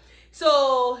happened?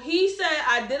 So he said,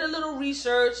 I did a little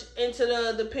research into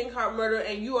the Pink Heart murder,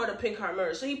 and you are the Pink Heart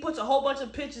murder. So he puts a whole bunch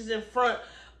of pictures in front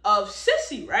of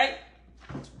Sissy, right?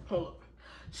 Hold on.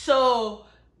 So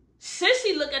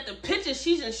Sissy look at the pictures,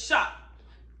 she's in shock.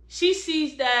 She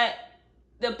sees that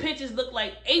the pictures look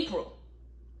like April.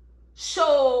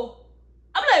 So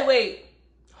I'm like, wait,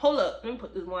 hold up. Let me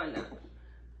put this wine down.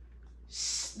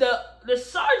 The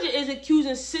sergeant is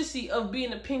accusing Sissy of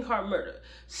being the Pink Heart murder.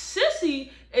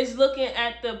 Sissy is looking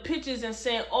at the pictures and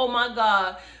saying, oh my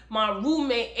God, my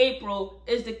roommate April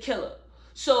is the killer.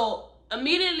 So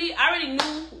immediately, I already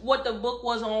knew what the book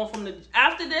was on from the...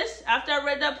 After I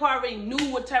read that part, I already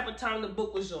knew what type of time the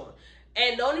book was on.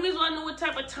 And the only reason I knew what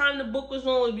type of time the book was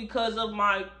on was because of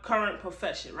my current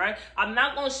profession, right? I'm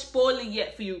not going to spoil it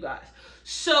yet for you guys.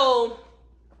 So,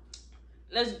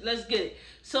 let's get it.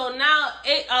 So now,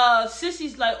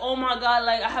 Sissy's like, oh my God,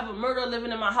 like, I have a murderer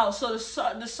living in my house. So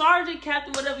the sergeant,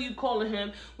 captain, whatever you calling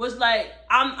him, was like,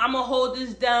 I'm going to hold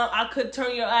this down. I could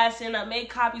turn your ass in. I made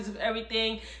copies of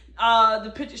everything.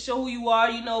 The pictures show who you are.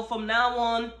 You know, from now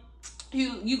on,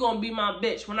 you gonna be my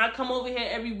bitch. When I come over here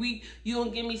every week, you gonna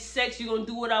give me sex. You gonna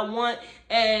do what I want.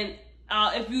 And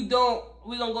if you don't,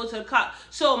 we gonna go to the cop.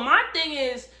 So my thing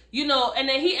is, you know, and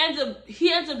then he ends up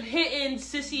hitting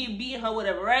Sissy and beating her,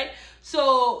 whatever, right?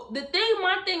 So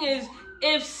my thing is,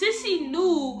 if Sissy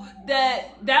knew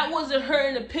that wasn't her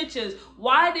in the pictures,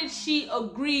 why did she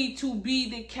agree to be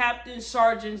the captain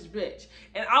sergeant's bitch?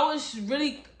 And I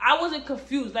wasn't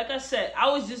confused. Like I said,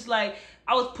 I was just like,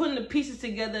 I was putting the pieces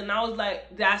together, and I was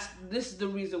like, this is the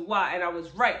reason why, and I was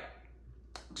right.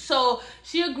 So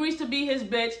she agrees to be his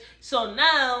bitch. So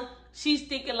now she's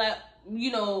thinking like,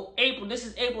 you know, April, this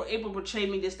is April. April betrayed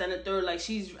me, this, that, and the third. Like,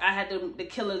 I had the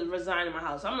killer to resign in my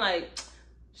house. I'm like,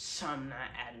 something not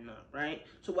adding up, right?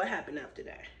 So what happened after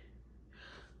that?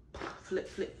 Flip,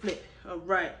 flip, flip. All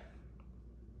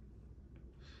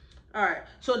right.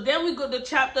 So then we go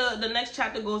the next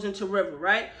chapter goes into River,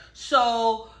 right?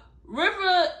 So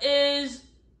River is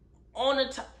on the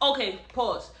top. Okay,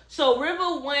 pause. So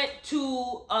River went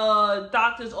to a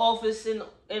doctor's office and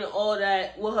all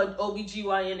that with her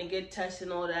OBGYN and get tests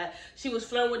and all that. She was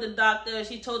flirting with the doctor.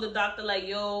 She told the doctor like,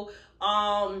 yo,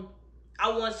 I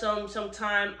want some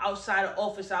time outside of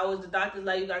office hours. The doctor's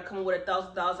like, you gotta come with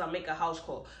 $1,000. I'll make a house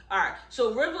call. All right.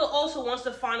 So River also wants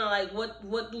to find out like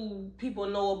what do people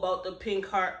know about the Pink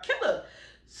Heart killer.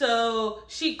 So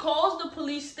she calls the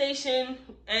police station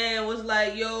and was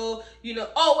like, yo, you know.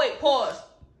 Oh wait, pause.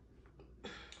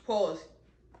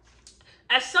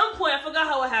 At some point, I forgot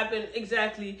how it happened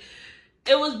exactly.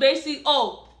 It was basically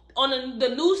on the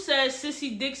news says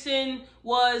Sissy Dickson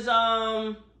was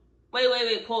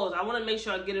Wait, pause. I want to make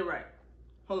sure I get it right.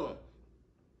 Hold on.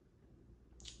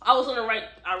 I was on the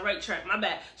right track. My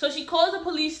bad. So she calls the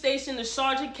police station. The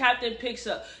sergeant captain picks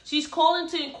up. She's calling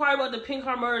to inquire about the Pink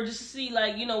Heart murder just to see,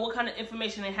 like, you know, what kind of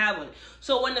information they have on it.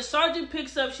 So when the sergeant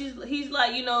picks up, he's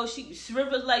like, you know,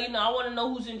 River's like, you know, I want to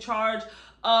know who's in charge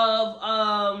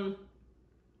of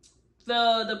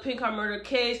the Pink Heart murder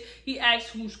case. He asks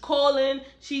who's calling.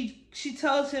 She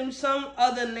tells him some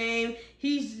other name.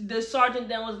 The sergeant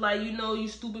then was like, you know, you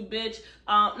stupid bitch.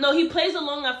 No, he plays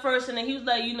along at first, and then he was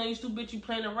like, you know, you stupid bitch, you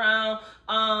playing around.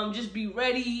 Just be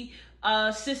ready.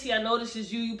 Sissy, I know this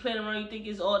is you playing around, you think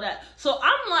it's all that. So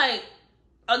I'm like,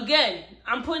 again,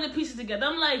 I'm putting the pieces together.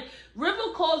 I'm like,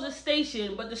 River calls the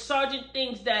station, but the sergeant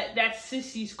thinks that's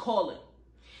Sissy's calling.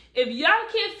 If y'all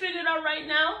can't figure it out right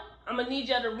now, I'm going to need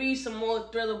y'all to read some more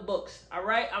thriller books, all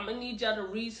right? I'm going to need y'all to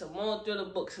read some more thriller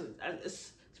books.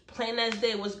 It's plain as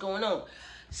day what's going on.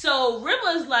 So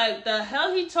River's like, the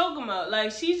hell he talking about?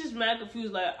 Like, she's just mad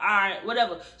confused, like, all right,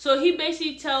 whatever. So he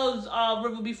basically tells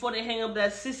River before they hang up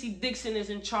that Sissy Dickson is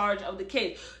in charge of the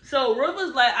case. So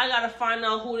River's like, I got to find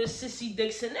out who this Sissy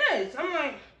Dickson is. I'm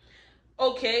like,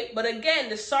 okay. But again,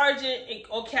 the sergeant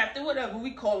or captain, whatever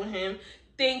we calling him,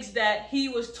 thinks that he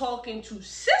was talking to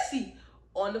Sissy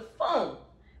on the phone.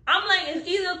 I'm like, it's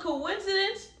either a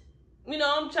coincidence, you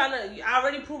know, I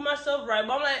already proved myself right,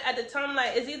 but I'm like, at the time,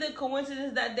 like, it's either a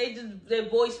coincidence that their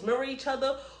voice mirror each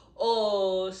other,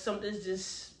 or something's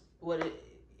just what it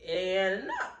and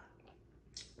not.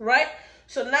 Right?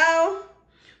 So now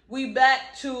we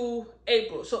back to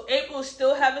April. So April's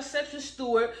still having sex with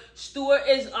Stuart. Stuart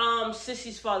is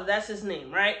Sissy's father. That's his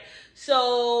name, right?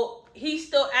 So he's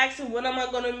still asking, when am I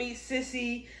gonna meet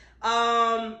Sissy?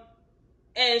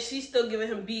 And she's still giving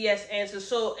him BS answers.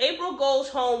 So April goes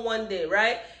home one day,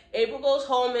 right? April goes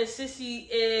home and Sissy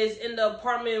is in the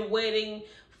apartment waiting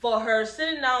for her,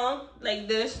 sitting down like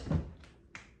this,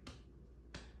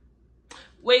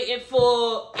 waiting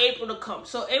for April to come.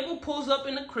 So April pulls up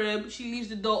in the crib. She leaves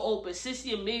the door open.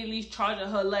 Sissy immediately charging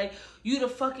her like, you the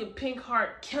fucking pink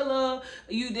heart killer.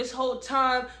 You this whole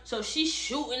time. So she's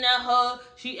shooting at her.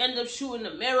 She ends up shooting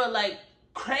the mirror like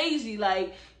crazy,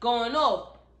 like going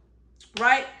off.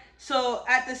 Right? So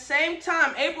at the same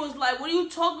time, April's like, what are you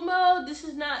talking about?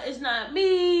 It's not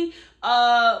me.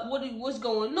 What's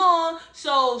going on?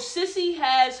 So Sissy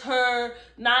has her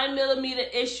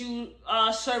 9mm issue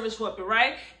service weapon,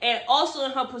 right? And also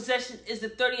in her possession is the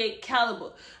 .38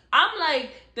 caliber. I'm like,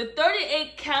 the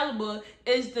 .38 caliber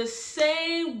is the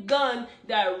same gun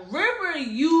that River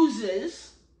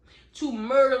uses to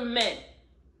murder men.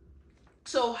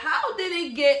 So how did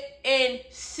it get in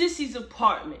Sissy's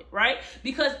apartment, right?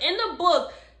 Because in the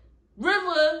book,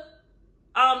 River,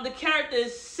 the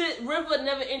characters, River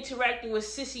never interacted with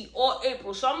Sissy or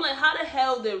April. So I'm like, how the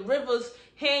hell did River's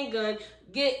handgun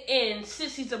get in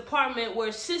Sissy's apartment where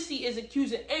Sissy is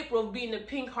accusing April of being the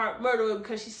pink heart murderer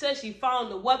because she said she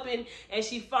found the weapon and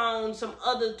she found some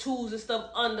other tools and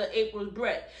stuff under April's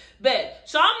bed.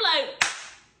 So I'm like,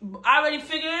 I already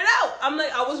figured it out. I'm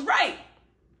like, I was right.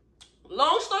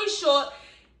 Long story short,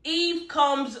 Eve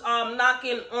comes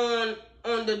knocking on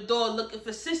the door looking for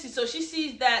Sissy. So she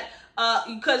sees that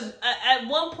because at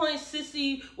one point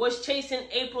Sissy was chasing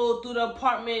April through the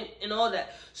apartment and all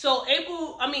that. So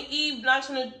Eve knock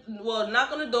on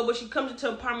the door, but she comes into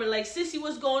the apartment like, Sissy,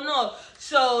 what's going on?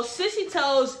 So Sissy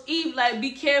tells Eve like,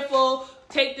 be careful,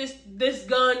 take this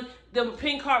gun. The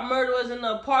pink heart murderers in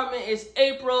the apartment is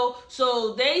April.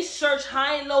 So they search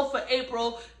high and low for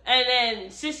April. And then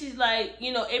Sissy's like,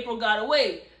 April got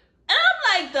away. And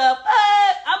I'm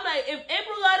like, if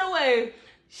April got away,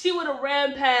 she would have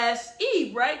ran past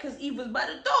Eve, right? Because Eve was by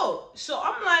the door. So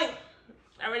I'm like,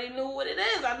 I already knew what it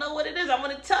is. I know what it is. I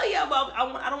want to tell you about.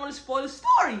 I don't want to spoil the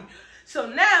story. So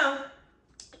now,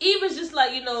 Eve is just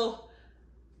like,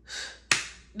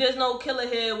 there's no killer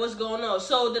here. What's going on?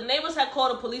 So the neighbors had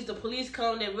called the police. The police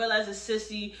come. They realize it's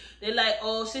Sissy. They like,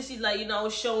 oh, Sissy's like, I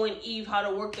was showing Eve how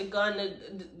to work the gun.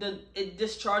 It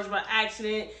discharged by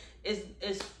accident.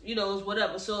 It's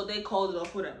whatever. So they called it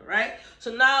off, whatever, right?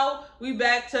 So now we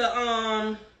back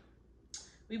to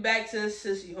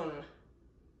Sissy. Hold on.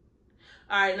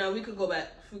 All right, now we could go back.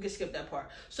 We could skip that part.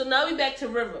 So now we back to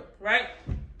River, right?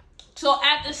 So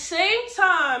at the same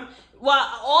time,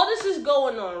 while all this is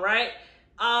going on, right?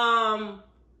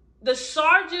 The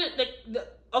sergeant,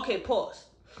 okay, pause.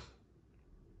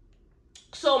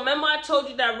 So remember I told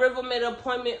you that River made an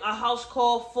appointment, a house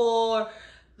call for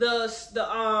the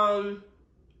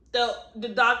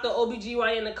doctor,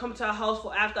 OBGYN, to come to our house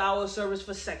for after hour service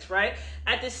for sex, right?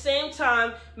 At the same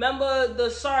time, remember the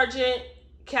sergeant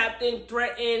captain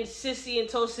threatened Sissy and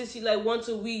told Sissy like, once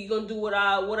a week you're gonna do what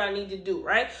I need to do,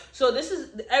 right? So this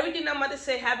is everything I'm about to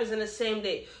say happens in the same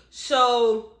day.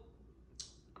 So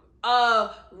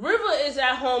River is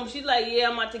at home. She's like, yeah,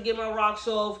 I'm about to get my rocks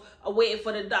off. I'm waiting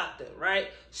for the doctor, right?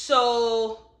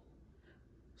 So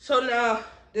now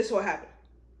this is what happened.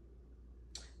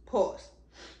 Pause.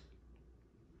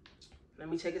 Let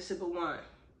me take a sip of wine.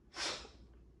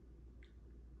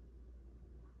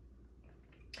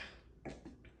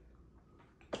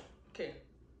 Okay.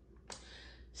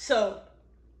 So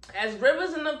as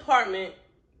River's in the apartment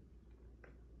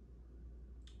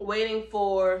waiting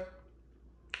for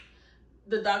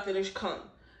the doctor to come,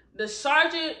 the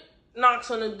sergeant knocks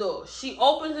on the door. She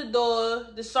opens the door.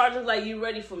 The sergeant's like, you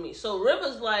ready for me? So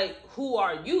River's like, who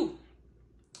are you?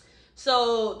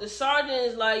 So the sergeant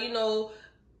is like, I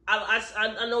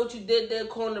know what you did there,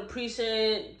 calling the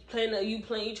precinct, you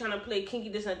trying to play kinky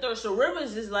this and third. So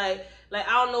River's just like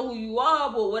I don't know who you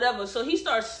are, but whatever. So he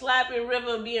starts slapping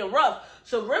River and being rough.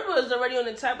 So River is already on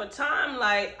the type of time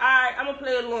like, all right, I'm gonna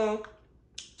play along.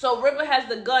 So River has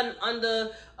the gun under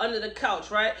the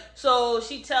couch, right? So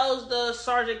she tells the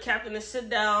sergeant captain to sit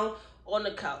down on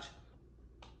the couch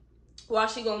while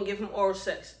she gonna give him oral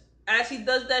sex. As she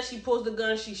does that, she pulls the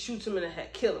gun, she shoots him in the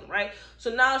head, kill him, right?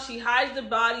 So now she hides the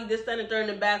body, this, that, and the third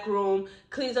in the back room,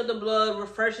 cleans up the blood,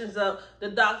 refreshes up. The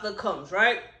doctor comes,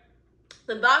 right?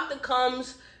 The doctor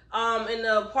comes in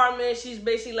the apartment. She's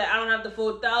basically like, I don't have the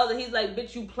 4,000. He's like,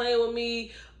 bitch, you playing with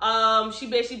me. She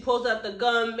basically pulls out the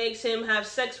gun, makes him have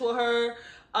sex with her.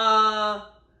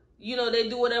 They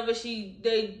do whatever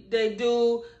they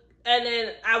do. And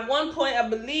then at one point, I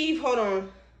believe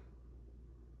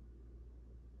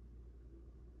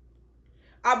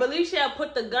she had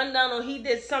put the gun down or he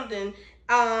did something.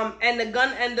 And the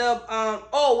gun ended up,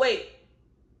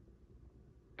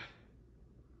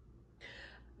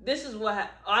 this is what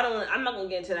happened. I'm not going to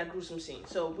get into that gruesome scene.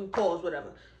 So we pause,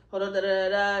 whatever. Hold on,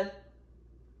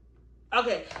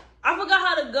 Okay, I forgot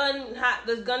how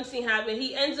the gun scene happened.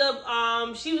 He ends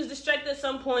up, she was distracted at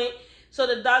some point, so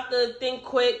the doctor think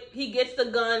quick. He gets the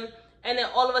gun, and then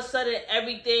all of a sudden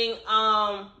everything,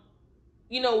 went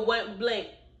blank,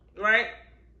 right?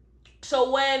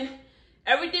 So when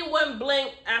everything went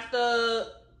blank after,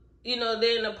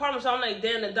 they're in the apartment, so I'm like,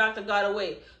 damn, the doctor got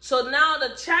away. So now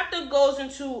the chapter goes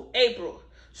into April.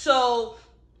 So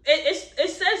it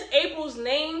says April's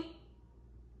name,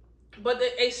 but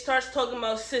it starts talking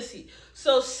about Sissy.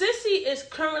 So Sissy is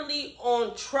currently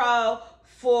on trial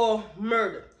for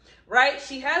murder, right?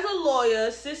 She has a lawyer.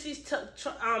 Sissy's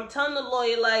telling the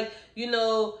lawyer, like,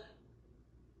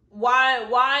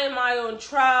 why am I on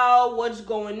trial? What's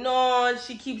going on?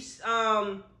 She keeps,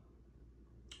 pause.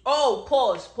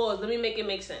 Let me make it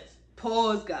make sense.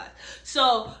 Pause, guys.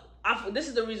 So, this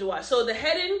is the reason why. So, the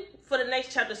heading for the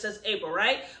next chapter says April,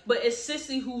 right? But it's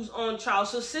Sissy who's on trial.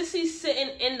 So Sissy's sitting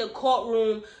in the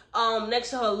courtroom next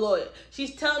to her lawyer.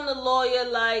 She's telling the lawyer,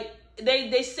 like,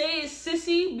 they say it's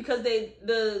Sissy because they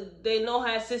know her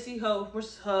as Sissy, her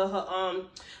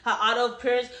outer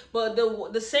appearance. But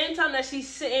the same time that she's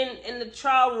sitting in the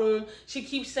trial room, she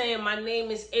keeps saying, my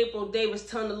name is April Davis,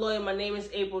 telling the lawyer, my name is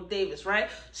April Davis, right?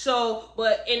 So,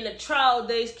 but in the trial,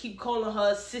 they keep calling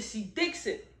her Sissy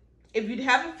Dickson. If you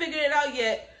haven't figured it out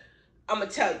yet, I'm gonna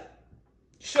tell you.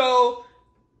 So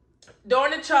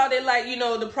during the trial, they like,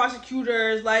 the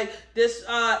prosecutors like this.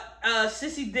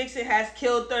 Sissy Dickson has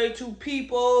killed 32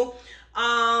 people.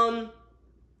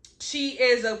 She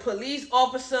is a police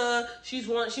officer. She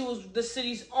was the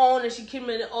city's own, and she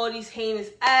committed all these heinous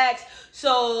acts.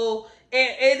 So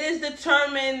it is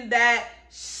determined that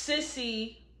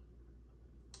Sissy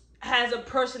has a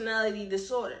personality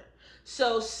disorder.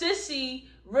 So Sissy,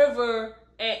 River,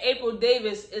 and April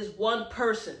Davis is one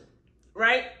person,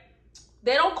 right?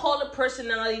 They don't call it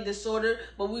personality disorder,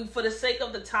 but for the sake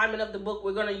of the timing of the book,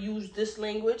 we're gonna use this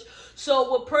language.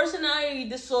 So with personality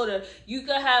disorder, you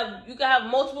can have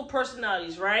multiple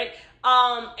personalities, right?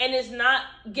 And it's not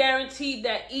guaranteed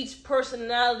that each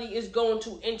personality is going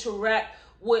to interact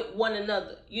with one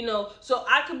another, So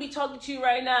I could be talking to you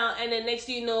right now, and then next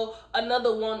thing you know,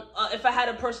 another one, if I had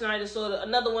a personality disorder,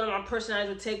 another one of my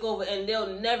personalities would take over, and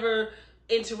they'll never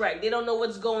interact. They don't know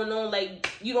what's going on.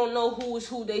 Like, you don't know who is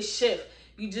who. They shift.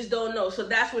 You just don't know. So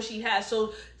that's what she has.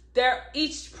 So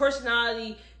each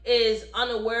personality is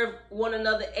unaware of one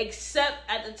another, except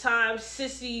at the time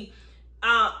Sissy,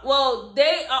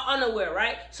 they are unaware,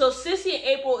 right? So Sissy and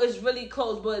April is really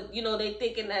close, but they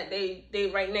thinking that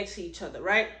they right next to each other,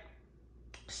 right?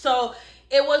 So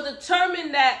it was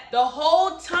determined that the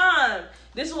whole time,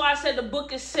 this is why I said the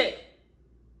book is sick.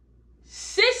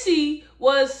 Sissy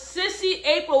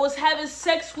April was having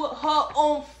sex with her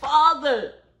own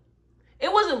father. It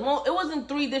wasn't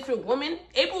three different women.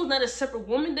 April's not a separate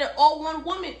woman. They're all one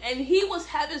woman. And he was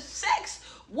having sex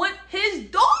with his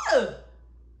daughter.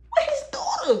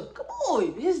 Come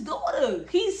on. His daughter.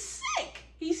 He's sick.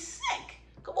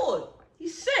 Come on.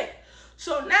 He's sick.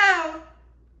 So now,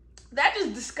 that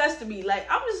just disgusted me. Like,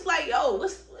 I'm just like, I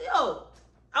was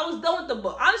done with the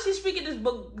book. Honestly speaking, this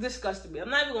book disgusted me. I'm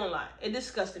not even gonna lie. It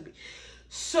disgusted me.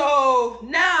 So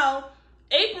now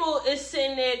April is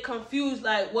sitting there confused,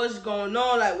 like, what's going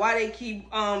on? Like, why they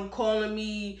keep calling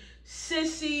me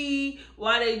Sissy?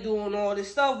 Why they doing all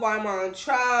this stuff? Why am I on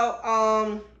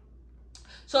trial?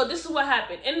 So this is what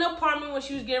happened. In the apartment when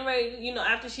she was getting ready,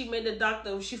 after she made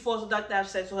she forced the doctor to have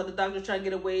sex with her. The doctor tried to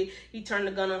get away. He turned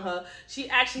the gun on her. She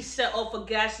actually set off a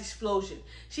gas explosion.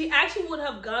 She actually would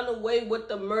have gone away with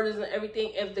the murders and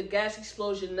everything if the gas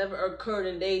explosion never occurred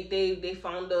and they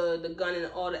found the gun and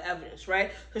all the evidence,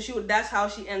 right? So that's how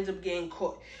she ends up getting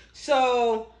caught.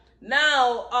 So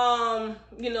now,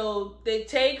 they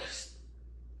take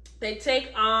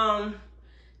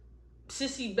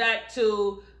Sissy back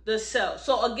to the cell.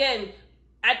 So again,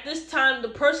 at this time, the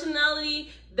personality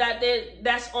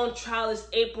that's on trial is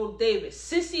April Davis.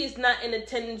 Sissy is not in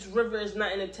attendance. River is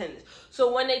not in attendance.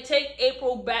 So when they take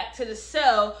April back to the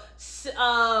cell,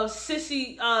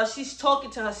 Sissy, she's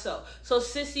talking to herself. So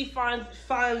Sissy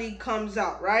finally comes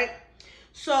out, right?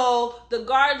 So the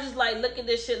guards is like, look at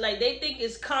this shit. Like, they think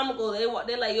it's comical.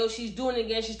 They're like, yo, she's doing it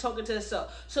again. She's talking to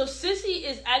herself. So Sissy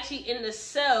is actually in the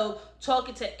cell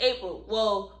talking to April.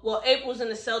 Well, April's in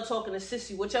the cell talking to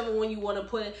Sissy, whichever one you want to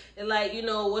put it. And like,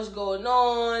 what's going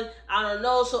on? I don't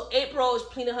know. So April is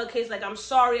pleading her case like, I'm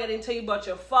sorry, I didn't tell you about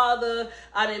your father.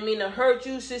 I didn't mean to hurt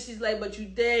you. Sissy's like, but you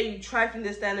did. You trifling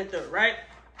this, that, and the third, right?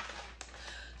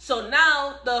 So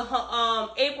now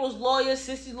April's lawyer,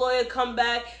 Sissy's lawyer come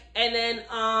back, and then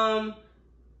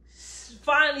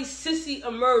finally Sissy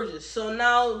emerges. So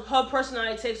now her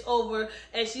personality takes over,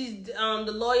 and she's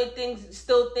the lawyer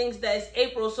still thinks that it's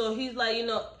April. So he's like, you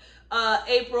know,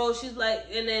 April, she's like,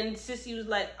 and then Sissy was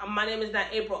like, my name is not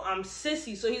April, I'm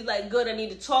Sissy. So he's like, good, I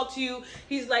need to talk to you.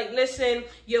 He's like, listen,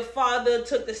 your father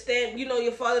took the stand, you know,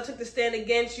 your father took the stand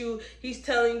against you. He's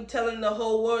telling the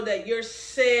whole world that you're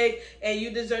sick and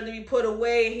you deserve to be put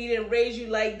away, and he didn't raise you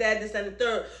like that, this and the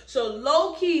third. So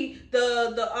low key,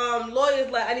 the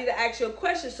lawyer's like, I need to ask you a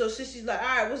question. So Sissy's like, all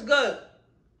right, what's good?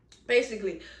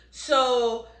 Basically.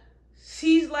 So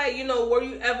he's like, you know, were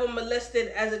you ever molested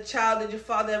as a child? Did your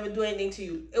father ever do anything to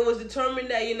you? It was determined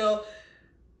that, you know,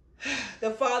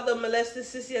 the father molested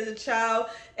Sissy as a child,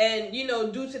 and, you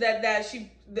know, due to that, I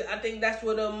think that's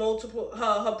where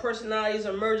her personalities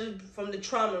emerged from the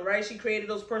trauma, right? She created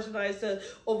those personalities to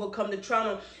overcome the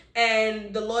trauma,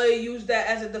 and the lawyer used that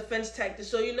as a defense tactic.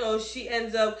 So, you know,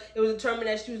 it was determined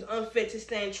that she was unfit to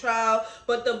stand trial.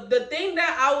 But the thing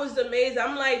that I was amazed,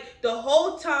 I'm like, the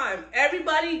whole time,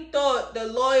 everybody thought, the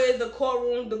lawyer, the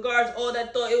courtroom, the guards, all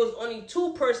that, thought it was only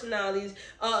two personalities,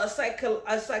 a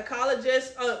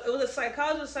psychologist, it was a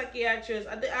psychologist, psychiatrist,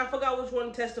 I forgot which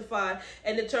one testified,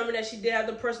 and determined that she did have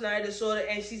the personality disorder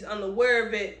and she's unaware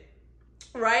of it,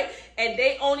 right? And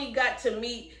they only got to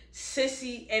meet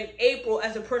Sissy and April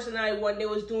as a personality when they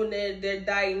was doing their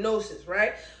diagnosis,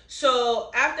 right?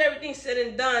 So after everything's said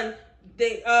and done,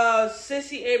 they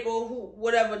Sissy, April,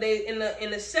 whatever, they in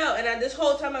the cell, and this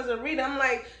whole time as a reader, I'm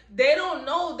like, they don't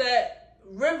know that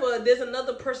River, there's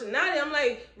another personality. I'm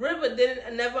like, River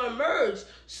never emerged.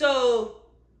 So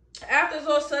after it's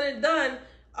all said and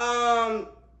done,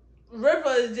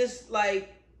 River is just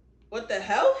like, what the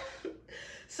hell?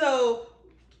 So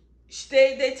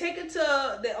they take her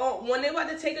to when they're about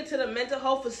to take her to the mental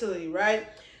health facility, right?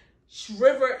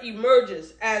 River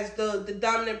emerges as the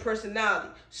dominant personality.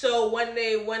 So when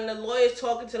the lawyer's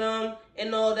talking to them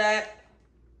and all that,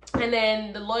 and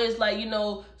then the lawyer's like, you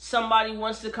know, somebody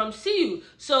wants to come see you.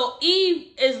 So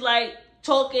Eve is like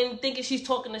thinking she's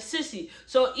talking to Sissy.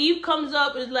 So Eve comes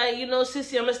up and is like, you know,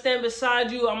 Sissy, I'm gonna stand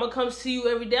beside you. I'm gonna come see you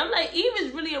every day. I'm like, Eve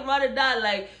is really a ride or die.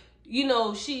 Like, you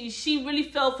know, she really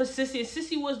fell for Sissy, and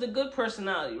Sissy was the good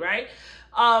personality, right?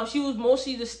 She was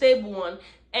mostly the stable one,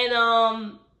 and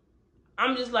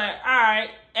I'm just like, all right.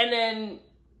 And then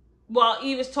while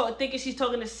Eve is thinking she's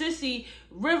talking to Sissy,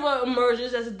 River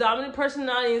emerges as a dominant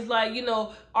personality and is like, you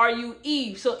know, are you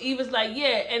Eve? So Eve is like,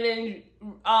 yeah. And then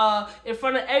in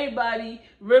front of everybody,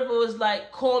 River was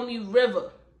like, call me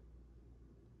River,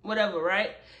 whatever,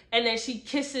 right? And then she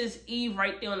kisses Eve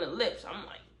right there on the lips. I'm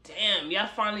like, damn, y'all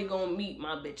finally gonna meet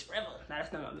my bitch River. Nah,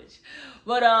 that's not my bitch.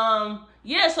 But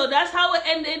yeah, so that's how it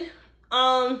ended.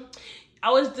 I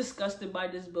was disgusted by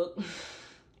this book.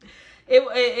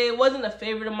 It wasn't a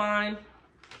favorite of mine.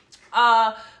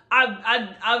 I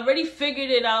already figured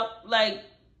it out, like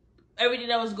everything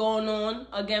that was going on.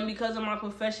 Again, because of my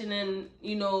profession and,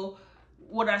 you know,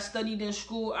 what I studied in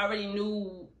school, I already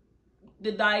knew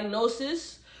the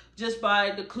diagnosis just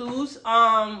by the clues.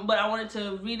 But I wanted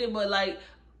to read it, but like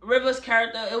River's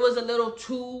character, it was a little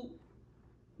too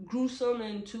gruesome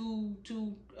and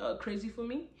too crazy for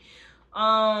me.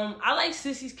 I like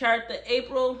Sissy's character,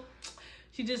 April.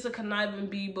 She's just a conniving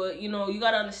bee, but, you know, you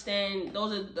gotta understand,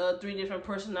 those are the three different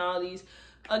personalities.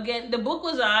 Again, the book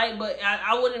was alright, but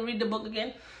I wouldn't read the book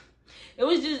again.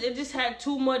 It just had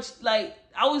too much, like,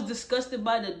 I was disgusted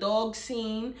by the dog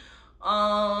scene.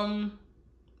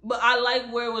 But I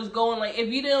like where it was going. Like, if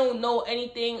you don't know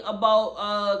anything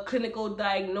about clinical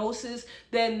diagnosis,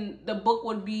 then the book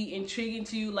would be intriguing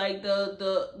to you. Like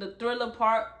the thriller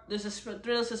part, the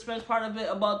thriller suspense part of it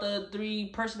about the three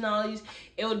personalities,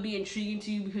 it would be intriguing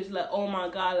to you because, like, oh my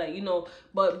god, like, you know.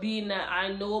 But being that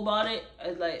I know about it,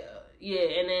 it's like yeah.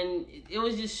 And then it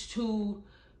was just too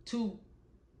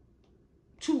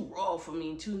raw for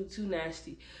me, too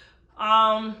nasty.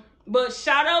 But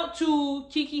shout out to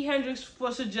Kiki Hendricks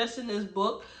for suggesting this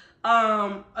book.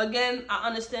 Again, I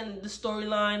understand the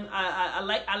storyline. I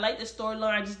like the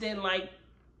storyline. I just didn't like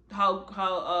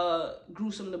how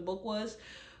gruesome the book was.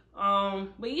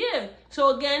 But yeah.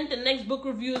 So again, the next book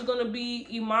review is gonna be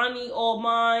Imani All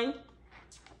Mine.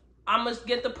 I must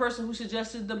get the person who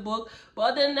suggested the book. But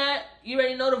other than that, you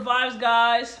already know the vibes,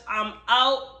 guys. I'm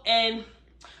out, and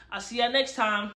I'll see y'all next time.